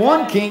 In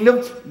one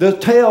kingdom, the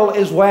tail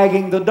is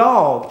wagging the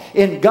dog.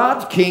 In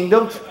God's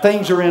kingdom,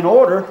 things are in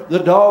order. The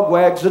dog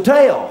wags the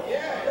tail.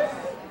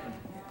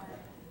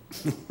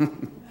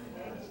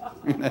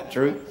 Isn't that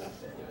true?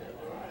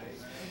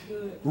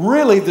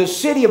 Really, the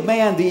city of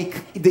man,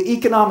 the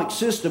economic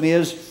system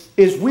is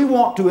we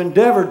want to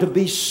endeavor to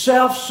be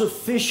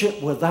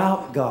self-sufficient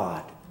without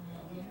God.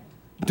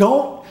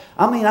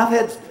 I've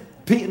had,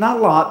 not a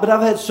lot, but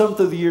I've had some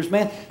through the years,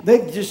 man,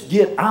 they just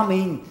get,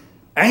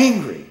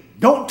 angry.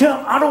 Don't tell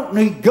them I don't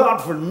need God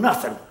for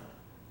nothing.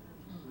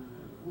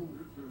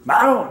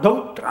 I'm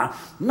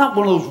not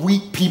one of those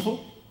weak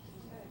people.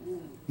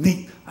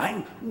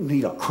 I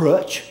need a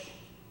crutch.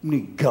 I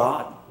need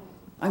God.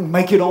 I can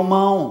make it on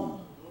my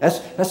own. That's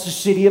the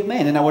city of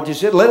man. And now what you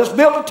said, let us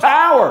build a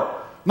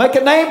tower. Make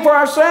a name for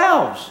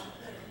ourselves.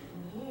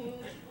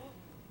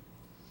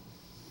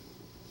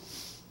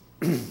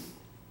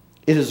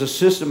 It is a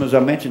system, as I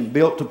mentioned,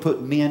 built to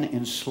put men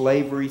in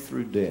slavery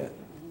through debt.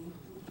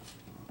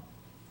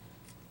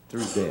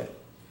 Through debt.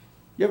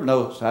 You ever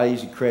notice how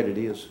easy credit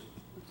is?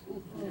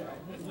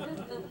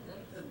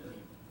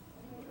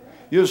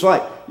 It's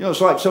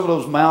like some of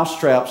those mouse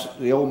traps,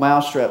 the old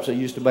mouse traps they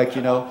used to make,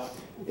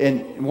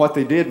 and what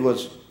they did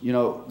was,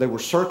 they were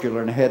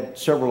circular and had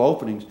several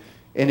openings,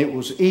 and it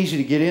was easy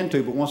to get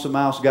into, but once the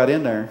mouse got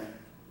in there,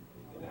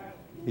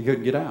 he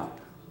couldn't get out.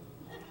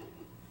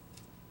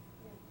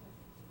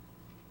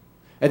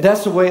 And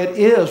that's the way it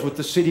is with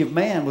the city of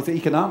man, with the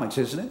economics,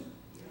 isn't it?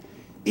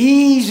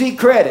 Easy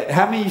credit.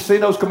 How many of you see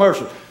those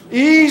commercials?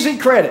 Easy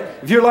credit.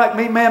 If you're like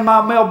me, man,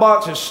 my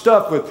mailbox is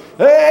stuffed with,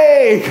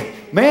 hey,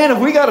 man, have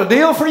we got a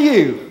deal for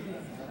you?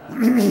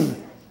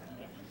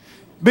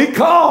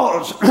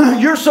 Because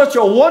you're such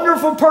a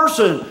wonderful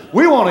person,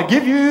 we want to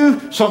give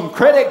you some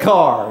credit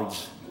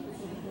cards.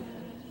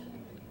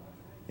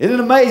 Isn't it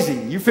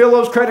amazing? You fill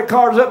those credit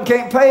cards up and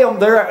can't pay them,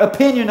 their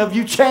opinion of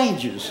you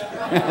changes.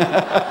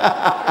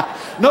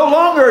 No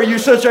longer are you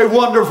such a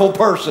wonderful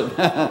person.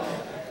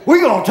 We're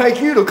going to take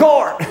you to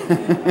court.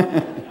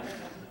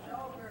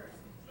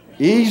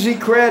 Easy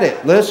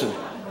credit. Listen,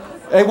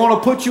 they want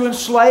to put you in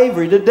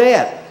slavery to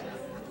debt.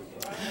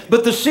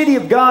 But the city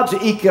of God's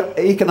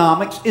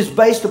economics is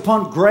based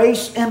upon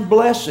grace and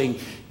blessing,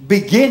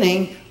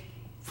 beginning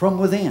from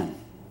within.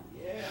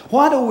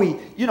 Why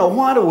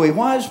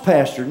is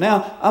Pastor,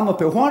 now I'm up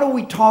here, why do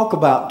we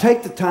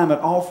take the time at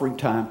offering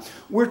time?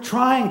 We're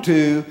trying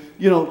to,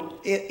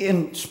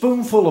 in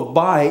spoonful of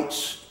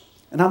bites,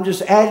 and I'm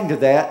just adding to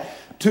that,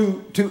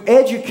 to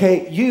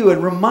educate you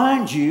and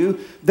remind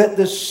you that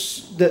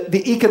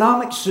the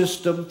economic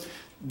system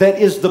that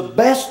is the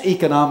best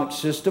economic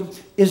system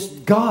is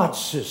God's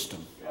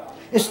system.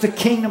 It's the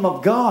kingdom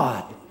of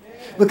God.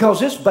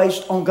 Because it's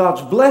based on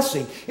God's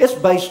blessing. It's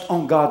based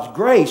on God's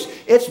grace.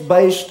 It's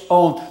based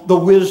on the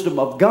wisdom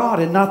of God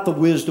and not the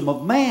wisdom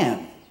of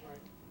man.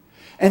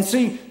 And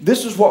see,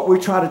 this is what we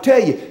try to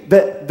tell you.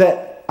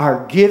 That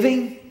our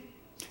giving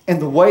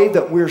and the way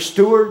that we're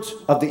stewards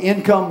of the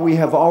income we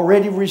have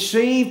already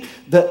received,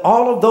 that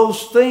all of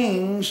those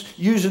things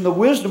using the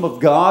wisdom of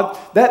God,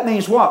 that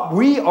means what?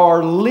 We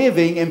are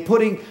living and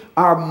putting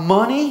our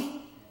money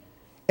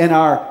and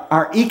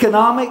our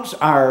economics,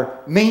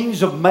 our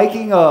means of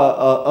making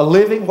a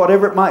living,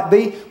 whatever it might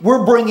be,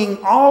 we're bringing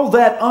all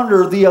that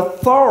under the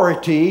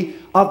authority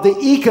of the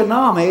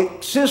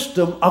economic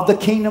system of the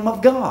kingdom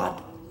of God.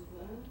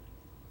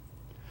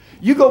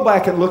 You go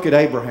back and look at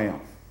Abraham.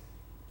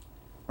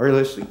 Are you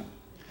listening?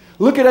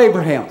 Look at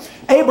Abraham.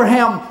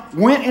 Abraham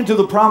went into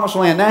the promised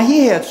land. Now,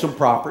 he had some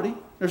property.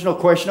 There's no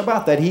question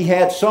about that. He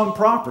had some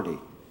property.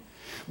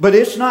 But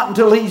it's not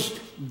until he's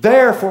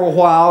there for a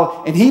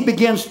while and he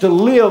begins to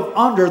live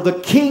under the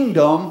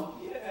kingdom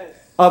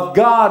of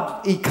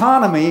God's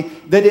economy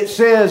that it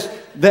says,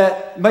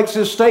 that makes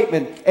this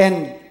statement,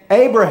 and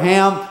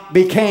Abraham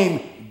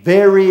became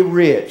very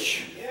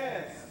rich.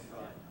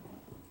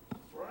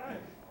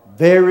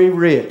 Very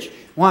rich.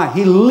 Why?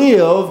 He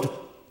lived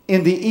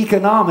in the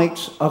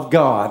economics of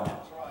God.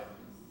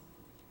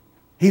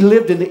 He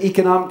lived in the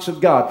economics of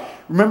God.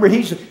 Remember,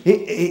 he's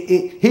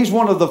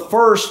one of the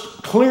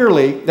first,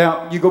 clearly.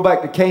 Now, you go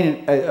back to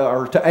Canaan,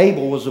 or to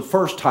Abel was the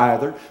first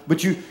tither.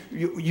 But you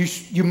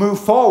move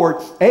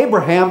forward.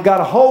 Abraham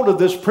got a hold of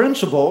this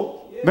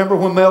principle. Remember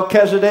when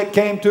Melchizedek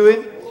came to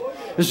him?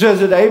 It says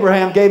that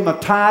Abraham gave him a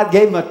tithe,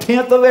 gave him a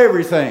tenth of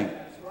everything.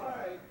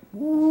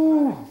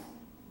 Woo.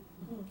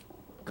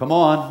 Come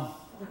on.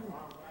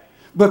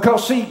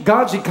 Because, see,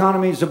 God's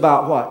economy is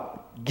about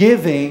what?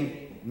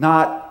 Giving,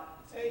 not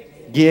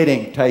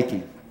getting,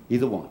 taking.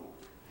 Either one.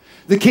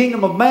 The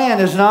kingdom of man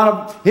is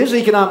not, his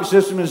economic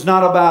system is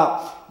not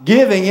about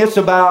giving, it's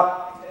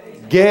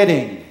about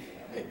getting.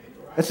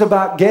 It's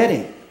about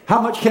getting.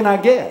 How much can I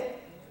get?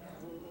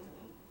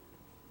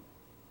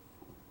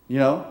 You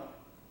know,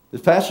 the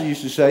pastor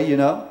used to say, you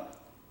know,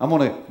 I'm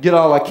going to get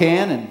all I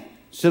can and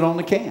sit on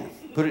the can.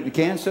 Put it in the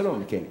can, sit on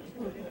the can.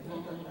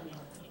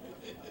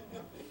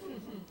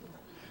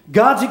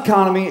 God's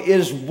economy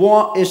is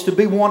to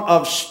be one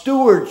of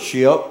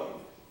stewardship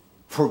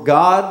for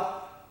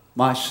God,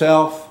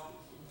 myself,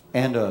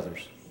 and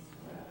others.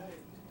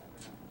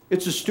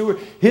 It's a steward.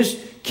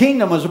 His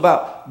kingdom is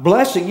about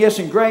blessing, yes,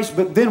 and grace,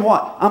 but then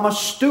what? I'm a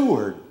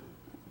steward.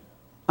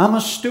 I'm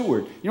a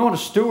steward. You know what a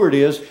steward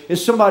is?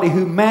 It's somebody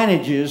who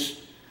manages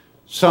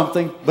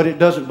something, but it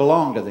doesn't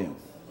belong to them.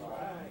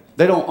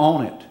 They don't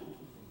own it.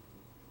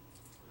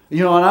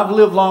 You know, and I've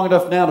lived long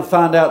enough now to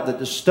find out that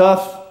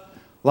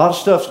a lot of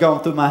stuff's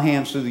gone through my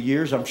hands through the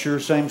years. I'm sure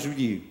same as with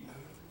you.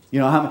 You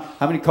know,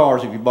 how many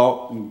cars have you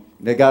bought and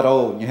they got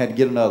old and you had to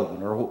get another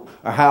one?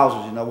 Or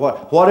houses, you know,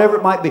 whatever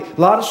it might be.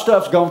 A lot of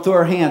stuff's gone through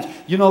our hands.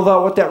 You know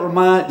what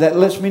that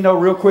lets me know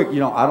real quick? You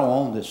know, I don't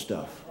own this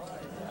stuff.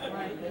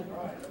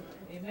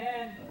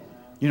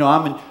 You know,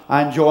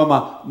 I enjoy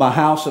my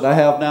house that I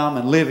have now.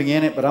 I'm living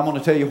in it. But I'm going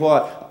to tell you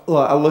what.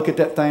 I look at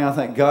that thing. I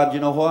think, God, you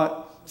know what?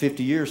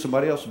 50 years,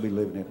 somebody else will be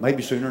living in it.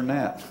 Maybe sooner than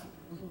that.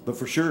 But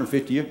for sure in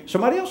 50 years,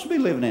 somebody else will be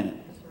living in it.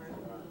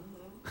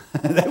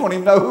 They won't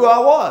even know who I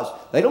was.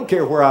 They don't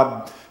care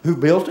who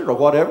built it or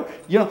whatever.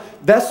 You know,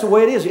 that's the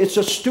way it is. It's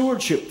a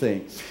stewardship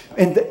thing.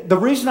 And the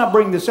reason I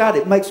bring this out,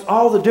 it makes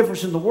all the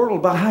difference in the world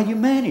about how you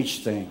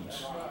manage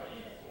things.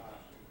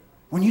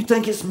 When you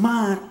think it's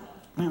mine,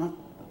 man,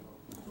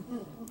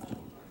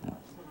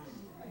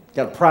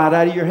 got to pry it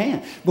out of your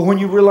hand. But when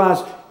you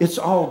realize it's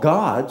all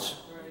God's,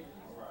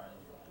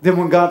 then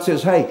when God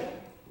says, hey,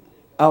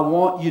 I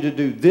want you to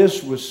do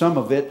this with some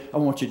of it, I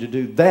want you to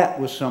do that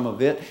with some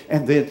of it,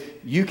 and then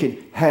you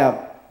can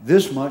have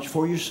this much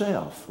for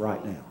yourself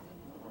right now.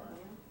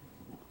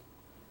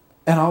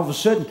 And all of a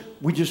sudden,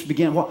 we just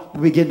begin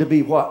to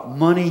be what?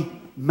 Money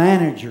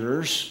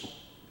managers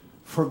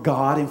for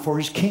God and for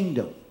His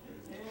kingdom.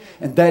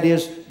 And that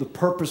is the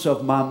purpose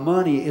of my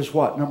money is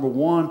what? Number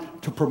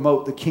one, to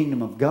promote the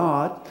kingdom of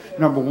God.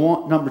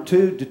 Number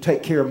two, to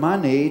take care of my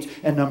needs.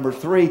 And number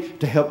three,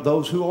 to help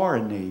those who are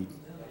in need.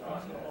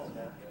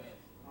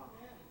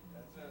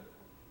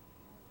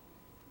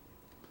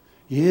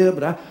 Yeah,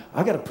 but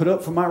I got to put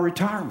up for my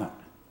retirement.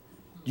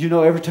 You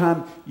know, every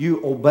time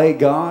you obey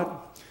God,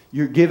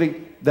 you're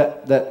giving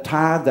that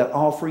tithe, that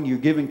offering, you're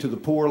giving to the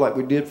poor like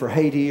we did for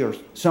Haiti or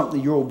something.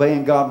 You're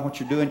obeying God in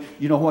what you're doing.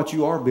 You know what?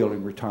 You are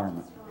building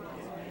retirement.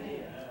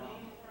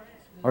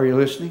 Are you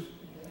listening?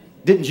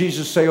 Didn't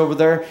Jesus say over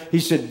there, He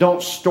said,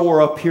 don't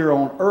store up here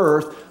on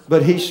earth,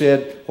 but He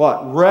said,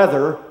 what?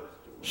 Rather,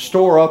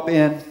 store up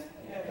in...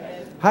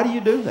 How do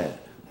you do that?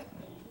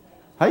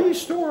 How do you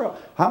store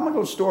up? How am I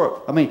going to store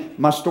up? I mean,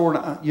 my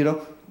store, you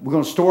know, we're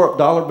going to store up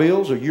dollar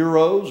bills or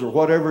euros or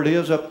whatever it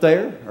is up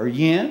there, or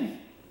yen.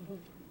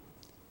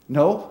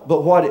 No,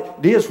 but what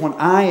it is, when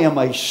I am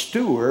a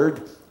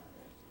steward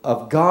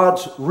of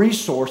God's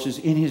resources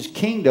in His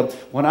kingdom,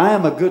 when I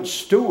am a good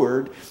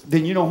steward,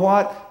 then you know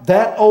what?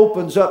 That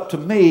opens up to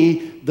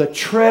me the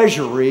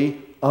treasury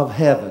of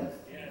heaven.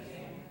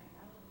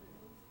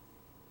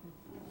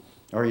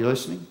 Are you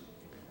listening?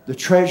 The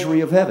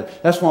treasury of heaven.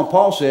 That's what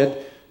Paul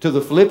said to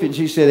the Philippians.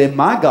 He said, and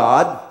my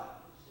God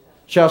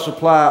shall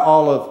supply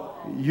all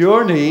of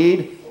your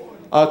need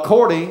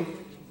according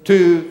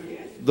to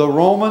the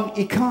Roman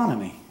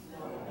economy.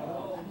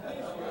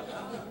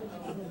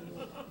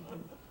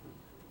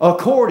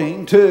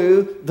 According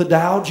to the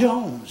Dow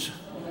Jones.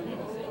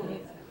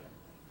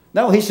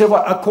 No, he said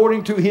what?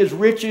 According to His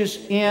riches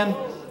in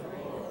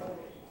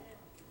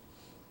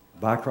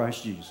by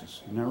Christ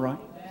Jesus. Isn't that right?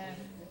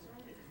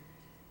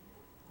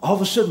 All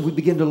of a sudden we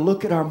begin to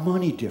look at our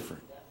money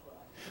different.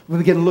 We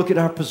begin to look at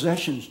our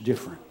possessions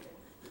different.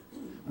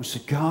 We say,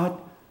 God,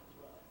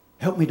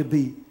 help me to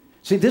be.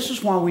 See, this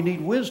is why we need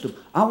wisdom.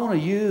 I want to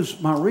use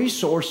my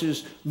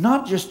resources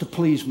not just to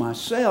please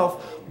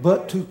myself,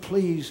 but to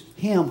please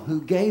Him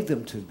who gave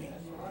them to me.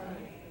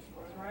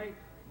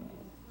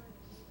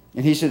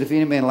 And He said, if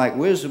any man lack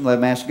wisdom, let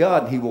him ask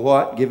God, and He will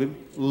what? Give him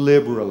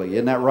liberally.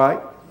 Isn't that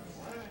right?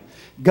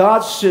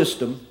 God's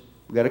system,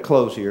 we've got to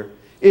close here,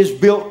 is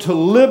built to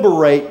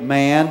liberate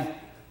man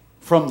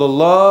from the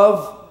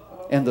love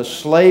and the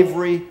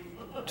slavery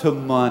to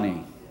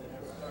money.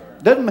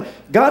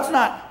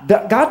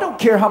 God don't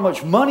care how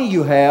much money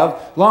you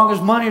have, long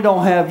as money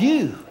don't have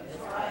you.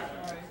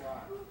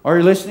 Are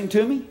you listening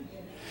to me?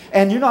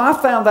 And you know, I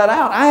found that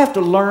out. I have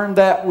to learn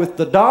that with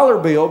the dollar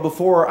bill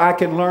before I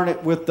can learn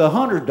it with the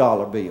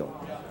 $100 bill.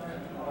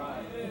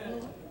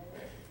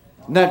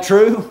 Isn't that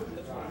true?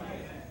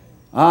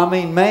 I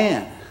mean,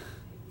 man.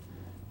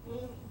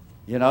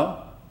 You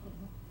know?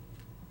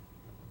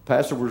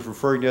 Pastor was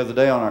referring the other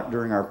day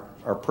during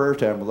our prayer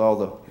time with all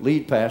the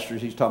lead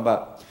pastors. He's talking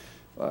about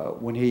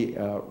when he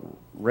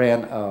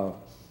ran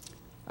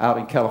out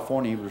in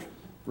California. He was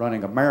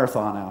running a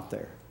marathon out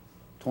there.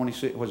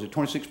 26, was it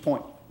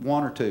 26.1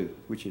 or 2?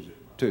 Which is it?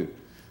 2.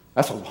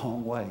 That's a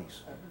long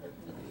ways.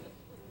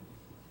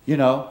 You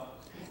know?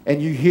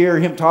 And you hear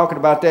him talking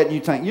about that and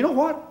you think, you know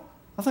what?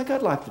 I think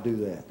I'd like to do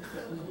that.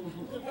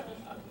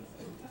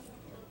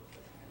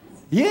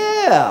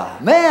 Yeah,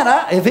 man,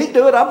 if he'd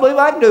do it, I believe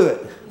I can do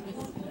it.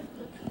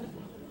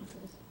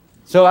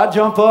 So I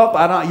jump up,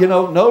 I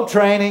don't, no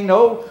training,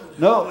 no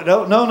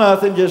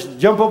nothing, just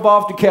jump up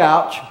off the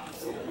couch.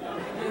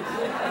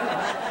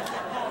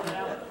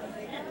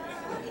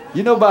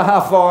 You know about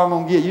how far I'm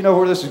going to get. You know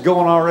where this is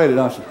going already,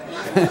 don't you?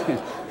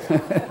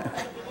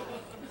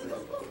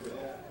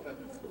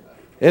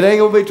 It ain't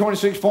going to be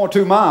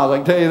 26.2 miles, I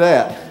can tell you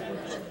that.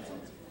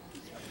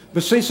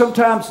 But see,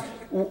 sometimes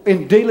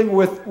in dealing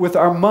with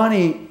our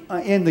money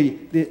in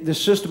the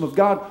system of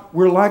God,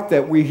 we're like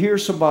that. We hear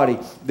somebody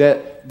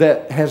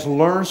that has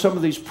learned some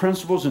of these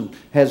principles and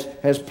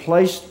has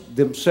placed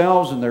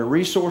themselves and their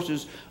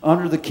resources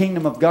under the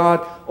kingdom of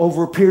God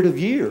over a period of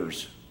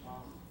years.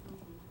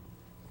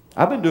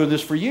 I've been doing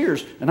this for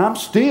years, and I'm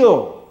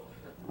still,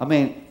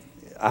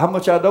 how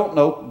much I don't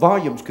know,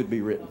 volumes could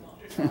be written.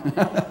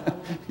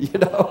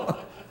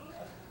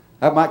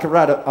 I might could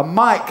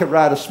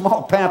write a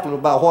small pamphlet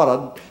about what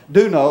I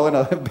do know, and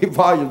it'd be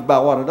volumes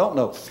about what I don't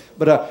know.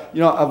 But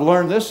I've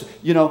learned this.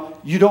 You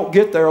don't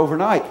get there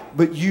overnight,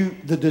 but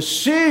the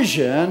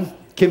decision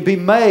can be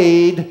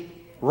made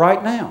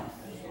right now.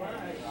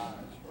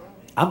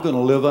 I'm going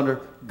to live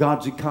under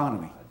God's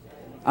economy.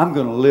 I'm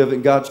going to live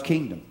in God's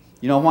kingdom.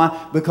 You know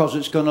why? Because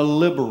it's going to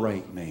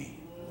liberate me.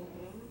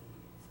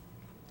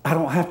 I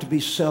don't have to be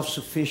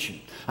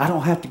self-sufficient. I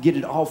don't have to get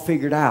it all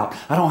figured out.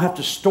 I don't have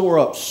to store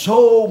up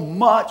so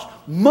much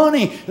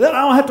money that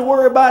I don't have to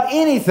worry about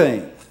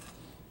anything.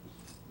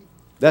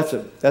 That's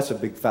a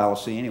big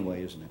fallacy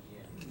anyway, isn't it?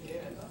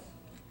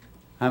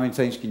 How many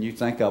things can you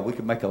think of? We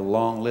could make a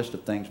long list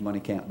of things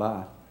money can't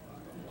buy.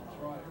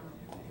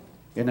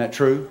 Isn't that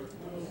true?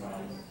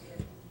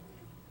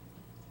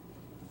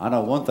 I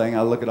know one thing.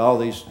 I look at all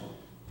these,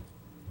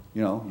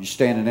 you're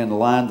standing in the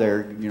line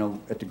there,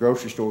 at the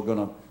grocery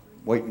store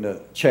waiting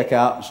to check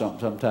out and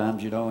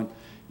sometimes, and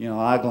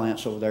I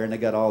glance over there and they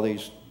got all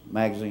these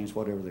magazines,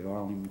 whatever they are. I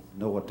don't even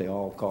know what they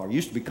all call. It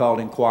used to be called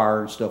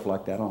Inquirer and stuff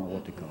like that. I don't know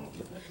what they call it.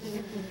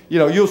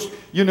 But,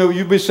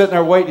 you'll be sitting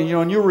there waiting,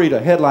 and you'll read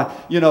a headline,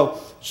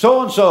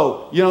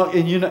 so-and-so,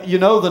 and you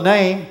know the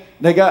name.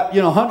 They got,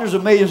 hundreds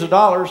of millions of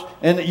dollars,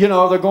 and,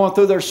 they're going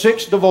through their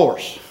 6th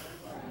divorce.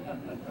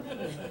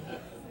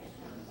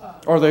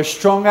 Or they're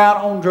strung out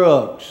on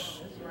drugs.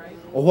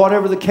 Or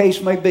whatever the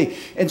case may be.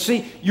 And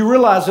see, you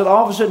realize that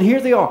all of a sudden, here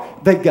they are.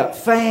 They've got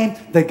fame.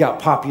 They've got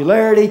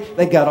popularity.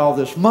 They've got all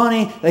this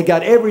money. They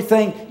got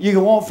everything you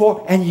can want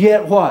for. And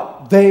yet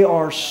what? They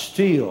are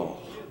still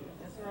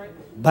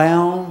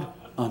bound,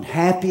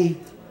 unhappy,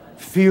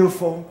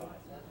 fearful.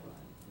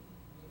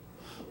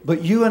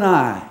 But you and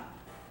I,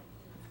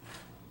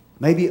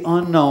 maybe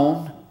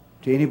unknown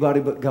to anybody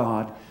but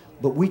God,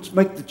 but we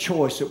make the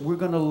choice that we're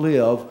going to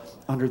live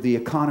under the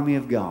economy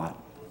of God.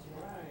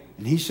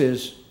 And He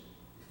says,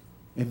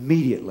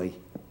 immediately,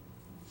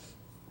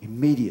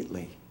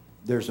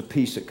 there's a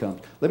peace that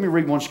comes. Let me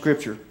read one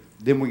scripture.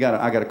 Then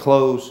I got to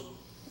close.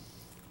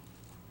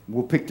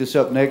 We'll pick this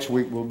up next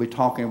week. We'll be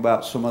talking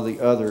about some of the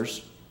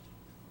others.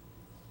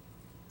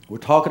 We're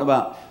talking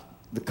about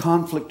the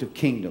conflict of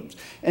kingdoms.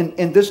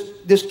 And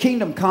this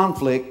kingdom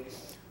conflict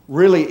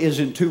really is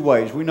in two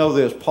ways. We know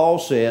this. Paul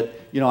said,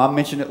 I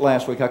mentioned it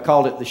last week. I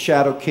called it the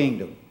shadow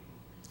kingdom.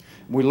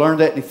 We learned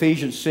that in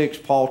Ephesians 6,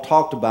 Paul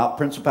talked about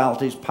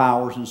principalities,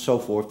 powers, and so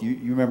forth. You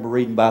remember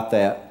reading about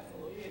that.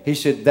 He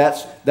said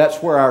that's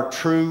where our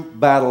true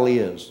battle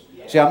is.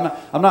 See,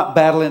 I'm not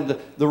battling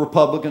the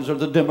Republicans or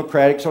the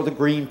Democrats or the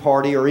Green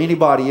Party or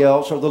anybody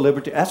else or the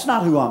Liberty. That's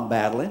not who I'm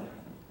battling.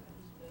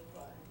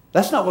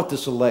 That's not what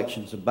this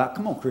election's about.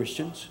 Come on,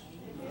 Christians.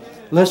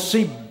 Let's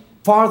see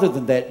farther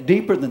than that,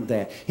 deeper than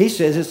that. He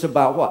says it's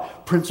about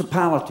what?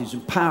 Principalities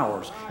and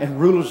powers and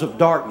rulers of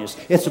darkness.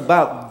 It's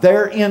about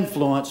their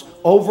influence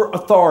over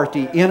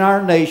authority in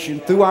our nation,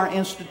 through our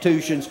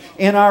institutions,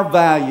 in our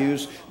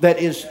values, that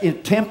is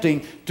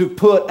attempting to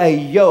put a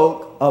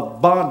yoke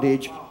of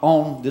bondage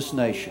on this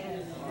nation.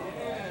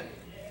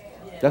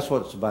 That's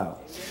what it's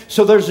about.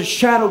 So there's a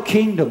shadow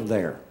kingdom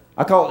there.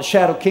 I call it the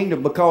shadow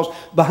kingdom because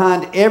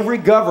behind every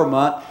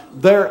government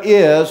there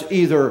is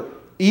either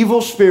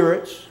evil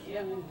spirits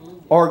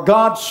or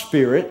God's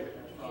Spirit,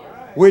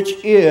 which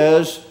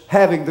is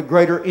having the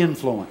greater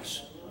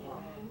influence.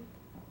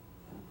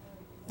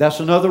 That's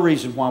another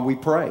reason why we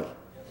pray.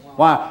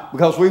 Why?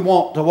 Because we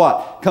want to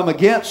what? Come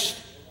against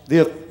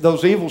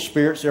those evil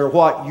spirits. They're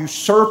what?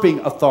 Usurping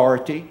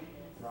authority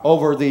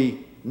over the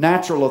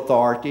natural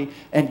authority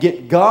and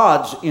get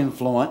God's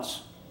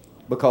influence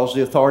because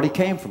the authority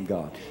came from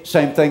God.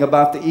 Same thing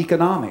about the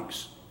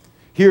economics.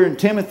 Here in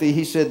Timothy,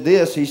 he said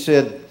this. He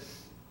said,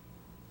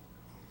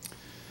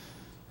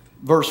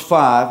 verse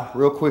 5,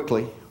 real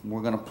quickly.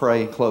 We're going to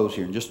pray and close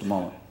here in just a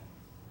moment.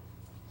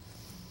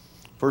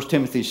 1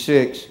 Timothy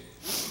 6,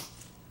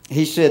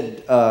 he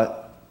said,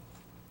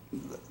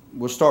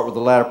 we'll start with the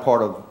latter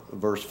part of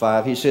verse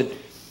 5. He said,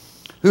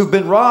 who've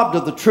been robbed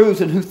of the truth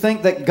and who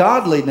think that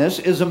godliness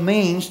is a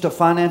means to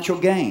financial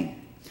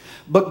gain.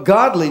 But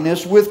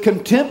godliness with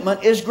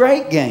contentment is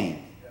great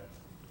gain.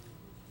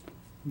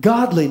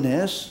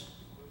 Godliness.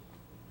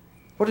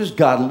 What is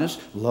godliness?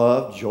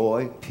 Love,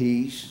 joy,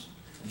 peace,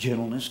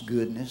 gentleness,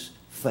 goodness,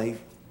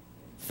 faith,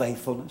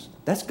 faithfulness.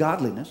 That's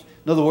godliness.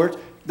 In other words,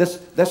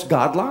 that's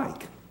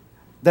godlike.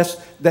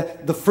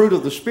 The fruit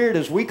of the Spirit,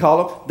 as we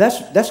call them,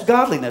 that's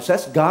godliness.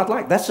 That's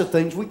godlike. That's the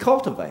things we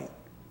cultivate.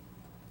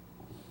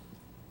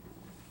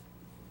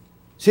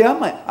 See,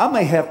 I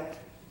may have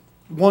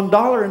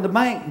 $1 in the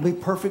bank and be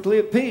perfectly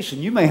at peace,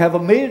 and you may have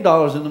 $1 million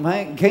in the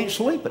bank and can't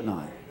sleep at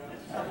night.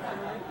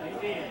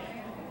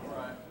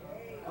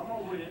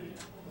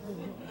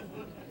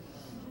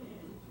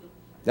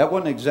 That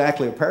wasn't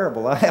exactly a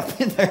parable. I have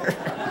been there.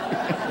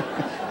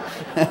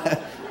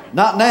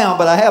 Not now,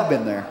 but I have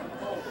been there.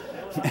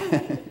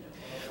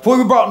 For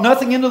we brought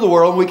nothing into the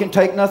world, and we can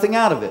take nothing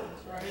out of it.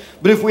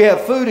 But if we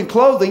have food and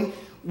clothing,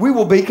 we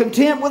will be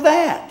content with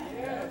that.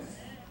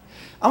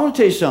 I want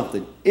to tell you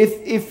something.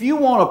 If you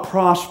want to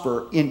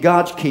prosper in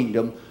God's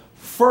kingdom,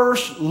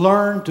 first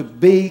learn to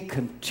be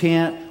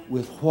content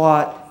with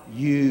what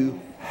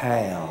you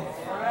have.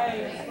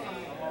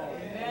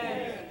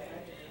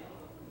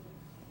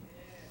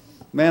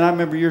 Man, I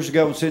remember years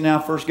ago when Cindy and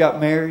I first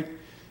got married,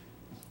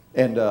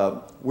 and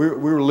we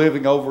were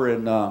living over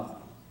in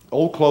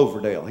Old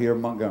Cloverdale here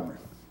in Montgomery.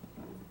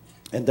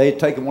 And they had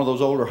taken one of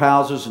those older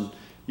houses and,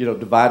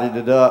 divided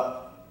it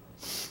up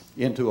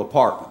into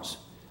apartments.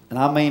 And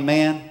I mean,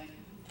 man,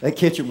 that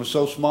kitchen was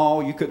so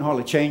small you couldn't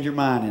hardly change your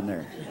mind in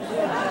there.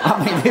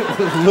 I mean, it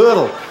was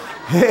little.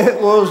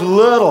 It was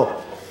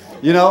little,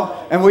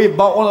 And we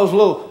bought one of those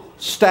little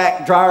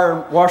stacked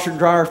washer and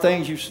dryer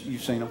things.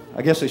 You've seen them.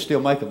 I guess they still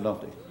make them, don't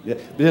they? Yeah.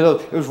 But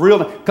it was real,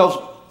 because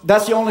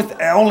that's the only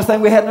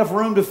thing we had enough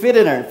room to fit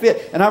in there.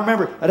 And I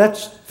remember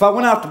if I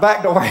went out the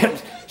back door, I had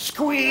to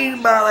squeeze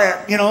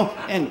by that,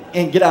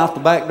 and get out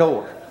the back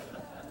door.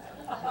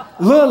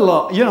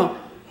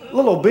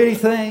 Little bitty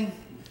thing.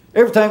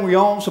 Everything we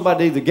owned,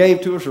 somebody either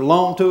gave to us or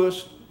loaned to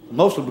us,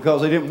 mostly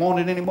because they didn't want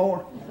it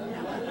anymore.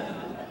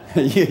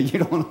 You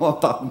don't know what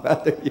I'm talking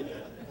about, do you?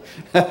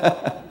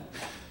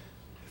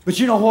 But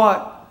you know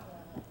what?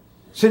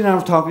 Cindy and I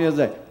were talking the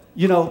other day.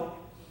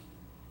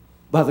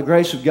 By the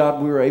grace of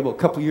God, we were able, a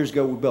couple of years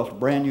ago, we built a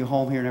brand new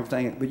home here and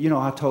everything. But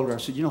I told her, I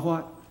said, you know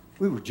what?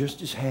 We were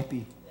just as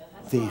happy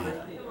then.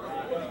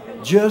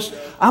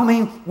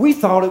 We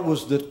thought it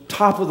was the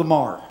top of the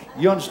mark.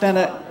 You understand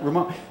that,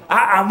 Ramon?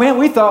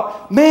 We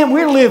thought, man,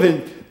 we're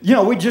living,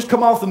 we just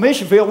come off the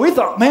mission field. We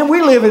thought, man,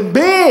 we're living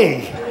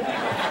big.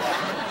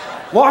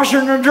 Washer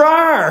and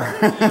dryer.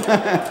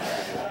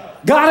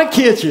 Got a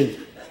kitchen.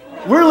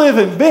 We're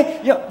living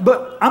big.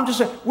 But I'm just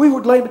saying, we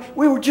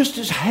were just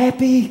as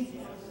happy.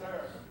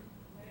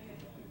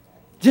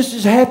 Just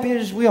as happy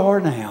as we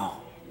are now.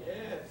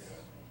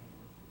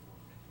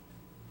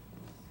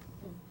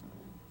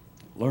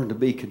 Learn to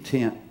be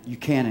content. You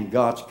can in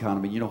God's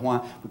economy. You know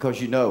why? Because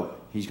He's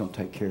going to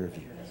take care of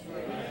you.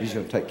 He's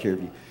going to take care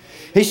of you.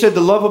 He said the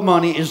love of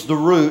money is the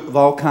root of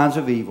all kinds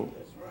of evil.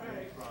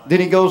 Then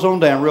he goes on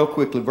down real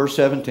quickly, verse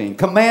 17.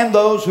 Command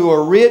those who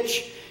are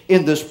rich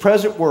in this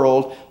present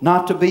world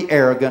not to be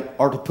arrogant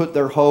or to put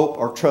their hope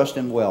or trust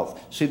in wealth.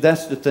 See,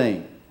 that's the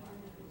thing.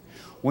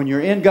 When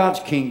you're in God's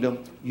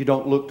kingdom, you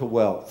don't look to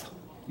wealth.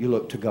 You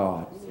look to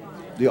God,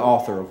 the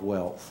author of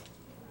wealth.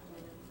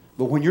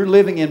 But when you're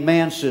living in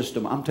man's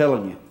system, I'm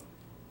telling you,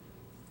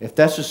 if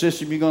that's the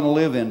system you're going to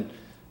live in,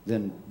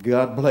 then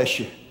God bless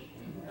you.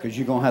 Because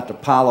you're going to have to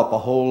pile up a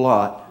whole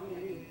lot.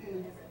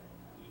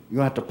 You're going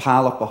to have to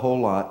pile up a whole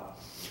lot.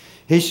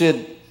 He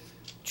said,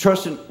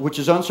 trusting, which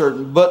is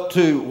uncertain, but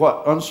to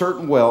what?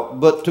 Uncertain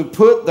wealth, but to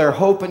put their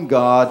hope in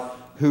God,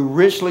 who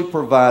richly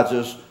provides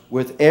us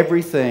with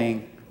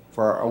everything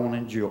for our own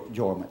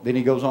enjoyment. Then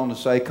he goes on to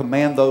say,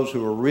 command those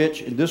who are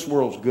rich in this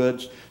world's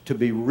goods to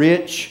be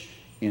rich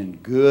in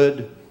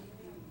good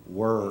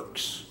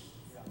works.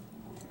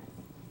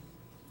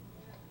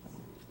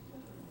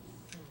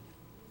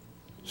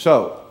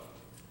 So,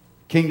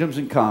 kingdoms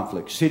in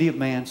conflict. City of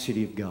man,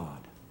 city of God.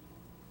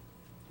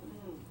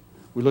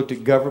 We looked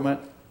at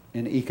government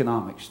and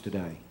economics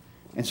today.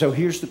 And so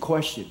here's the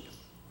question.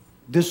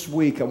 This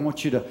week, I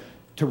want you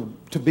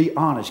to be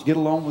honest. Get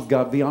along with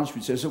God. Be honest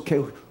with you. Says,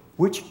 okay,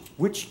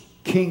 which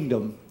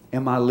kingdom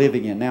am I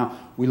living in? Now,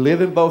 we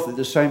live in both at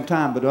the same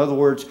time, but in other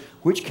words,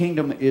 which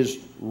kingdom is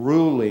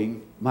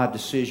ruling my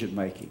decision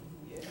making?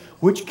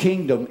 Which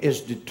kingdom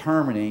is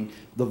determining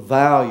the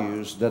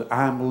values that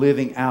I'm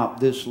living out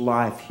this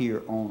life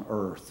here on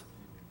earth?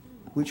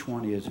 Which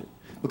one is it?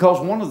 Because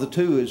one of the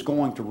two is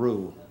going to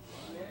rule.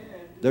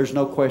 There's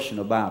no question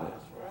about it.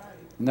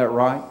 Isn't that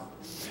right?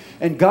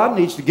 And God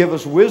needs to give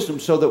us wisdom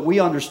so that we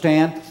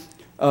understand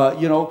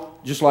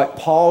Just like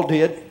Paul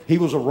did. He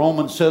was a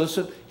Roman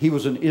citizen. He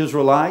was an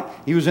Israelite.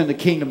 He was in the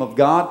kingdom of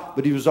God,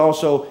 but he was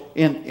also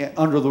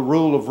under the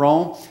rule of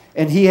Rome.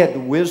 And he had the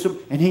wisdom,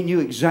 and he knew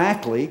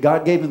exactly,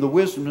 God gave him the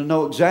wisdom to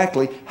know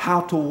exactly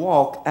how to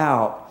walk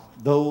out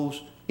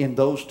in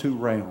those two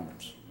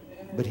realms.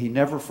 But he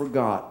never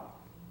forgot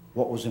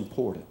what was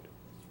important.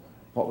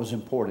 What was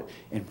important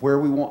and where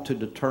we want to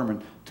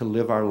determine to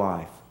live our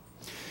life.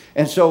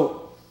 And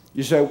so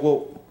you say,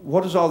 well,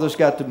 what does all this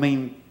got to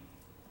mean?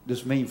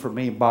 This mean for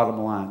me,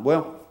 bottom line?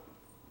 Well,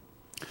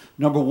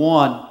 number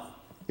one,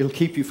 it'll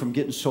keep you from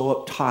getting so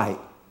uptight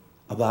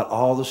about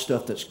all the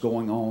stuff that's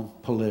going on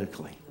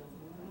politically.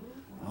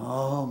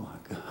 Oh my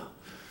God.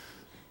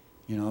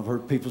 I've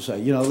heard people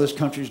say, this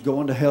country's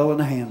going to hell in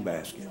a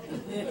handbasket.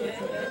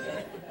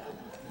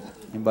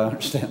 Anybody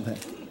understand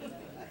that?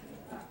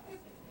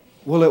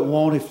 Well, it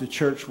won't if the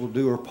church will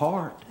do her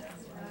part.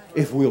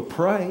 If we'll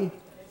pray.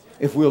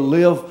 If we'll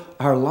live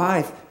our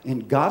life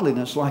in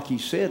godliness, like he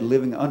said,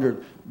 living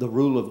under the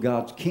rule of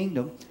God's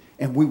kingdom,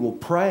 and we will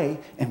pray,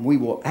 and we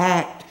will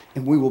act,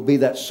 and we will be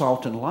that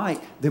salt and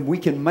light, then we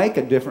can make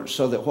a difference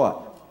so that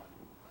what?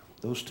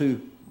 Those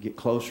two get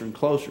closer and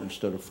closer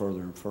instead of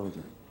further and further.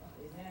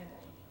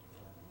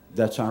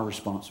 That's our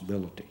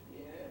responsibility.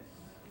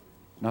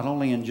 Not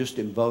only in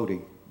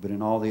voting, but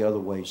in all the other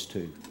ways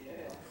too.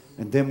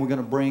 And then we're going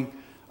to bring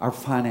our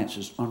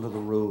finances under the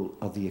rule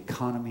of the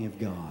economy of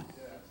God.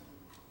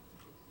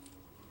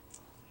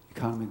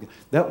 Economy of God.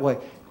 That way,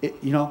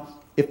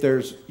 if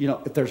there's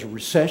a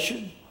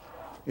recession,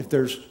 if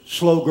there's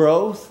slow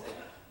growth,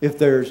 if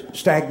there's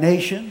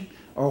stagnation,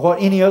 or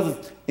any other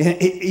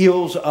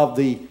ills of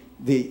the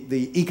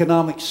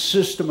economic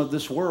system of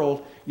this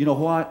world, you know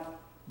what?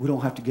 We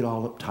don't have to get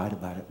all uptight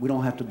about it. We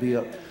don't have to be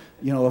up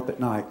at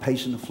night,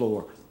 pacing the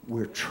floor.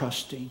 We're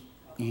trusting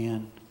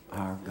in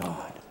our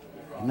God.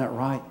 Isn't that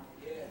right?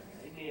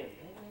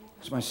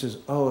 Somebody says,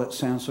 oh, that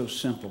sounds so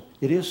simple.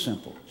 It is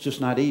simple. It's just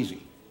not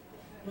easy.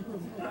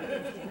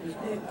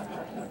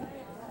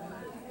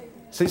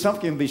 See,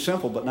 something can be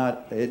simple, but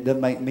it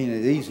doesn't mean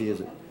it's easy,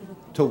 is it?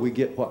 Until we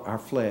get our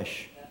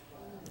flesh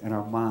and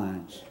our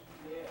minds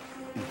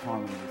in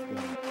harmony with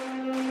God.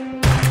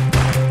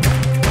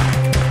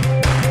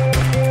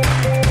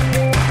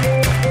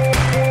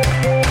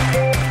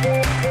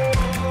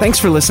 Thanks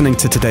for listening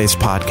to today's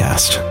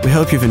podcast. We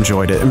hope you've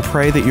enjoyed it and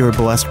pray that you are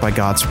blessed by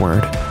God's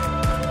Word.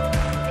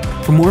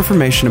 For more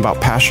information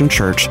about Passion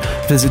Church,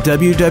 visit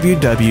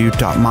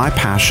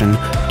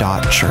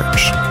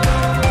www.mypassion.church.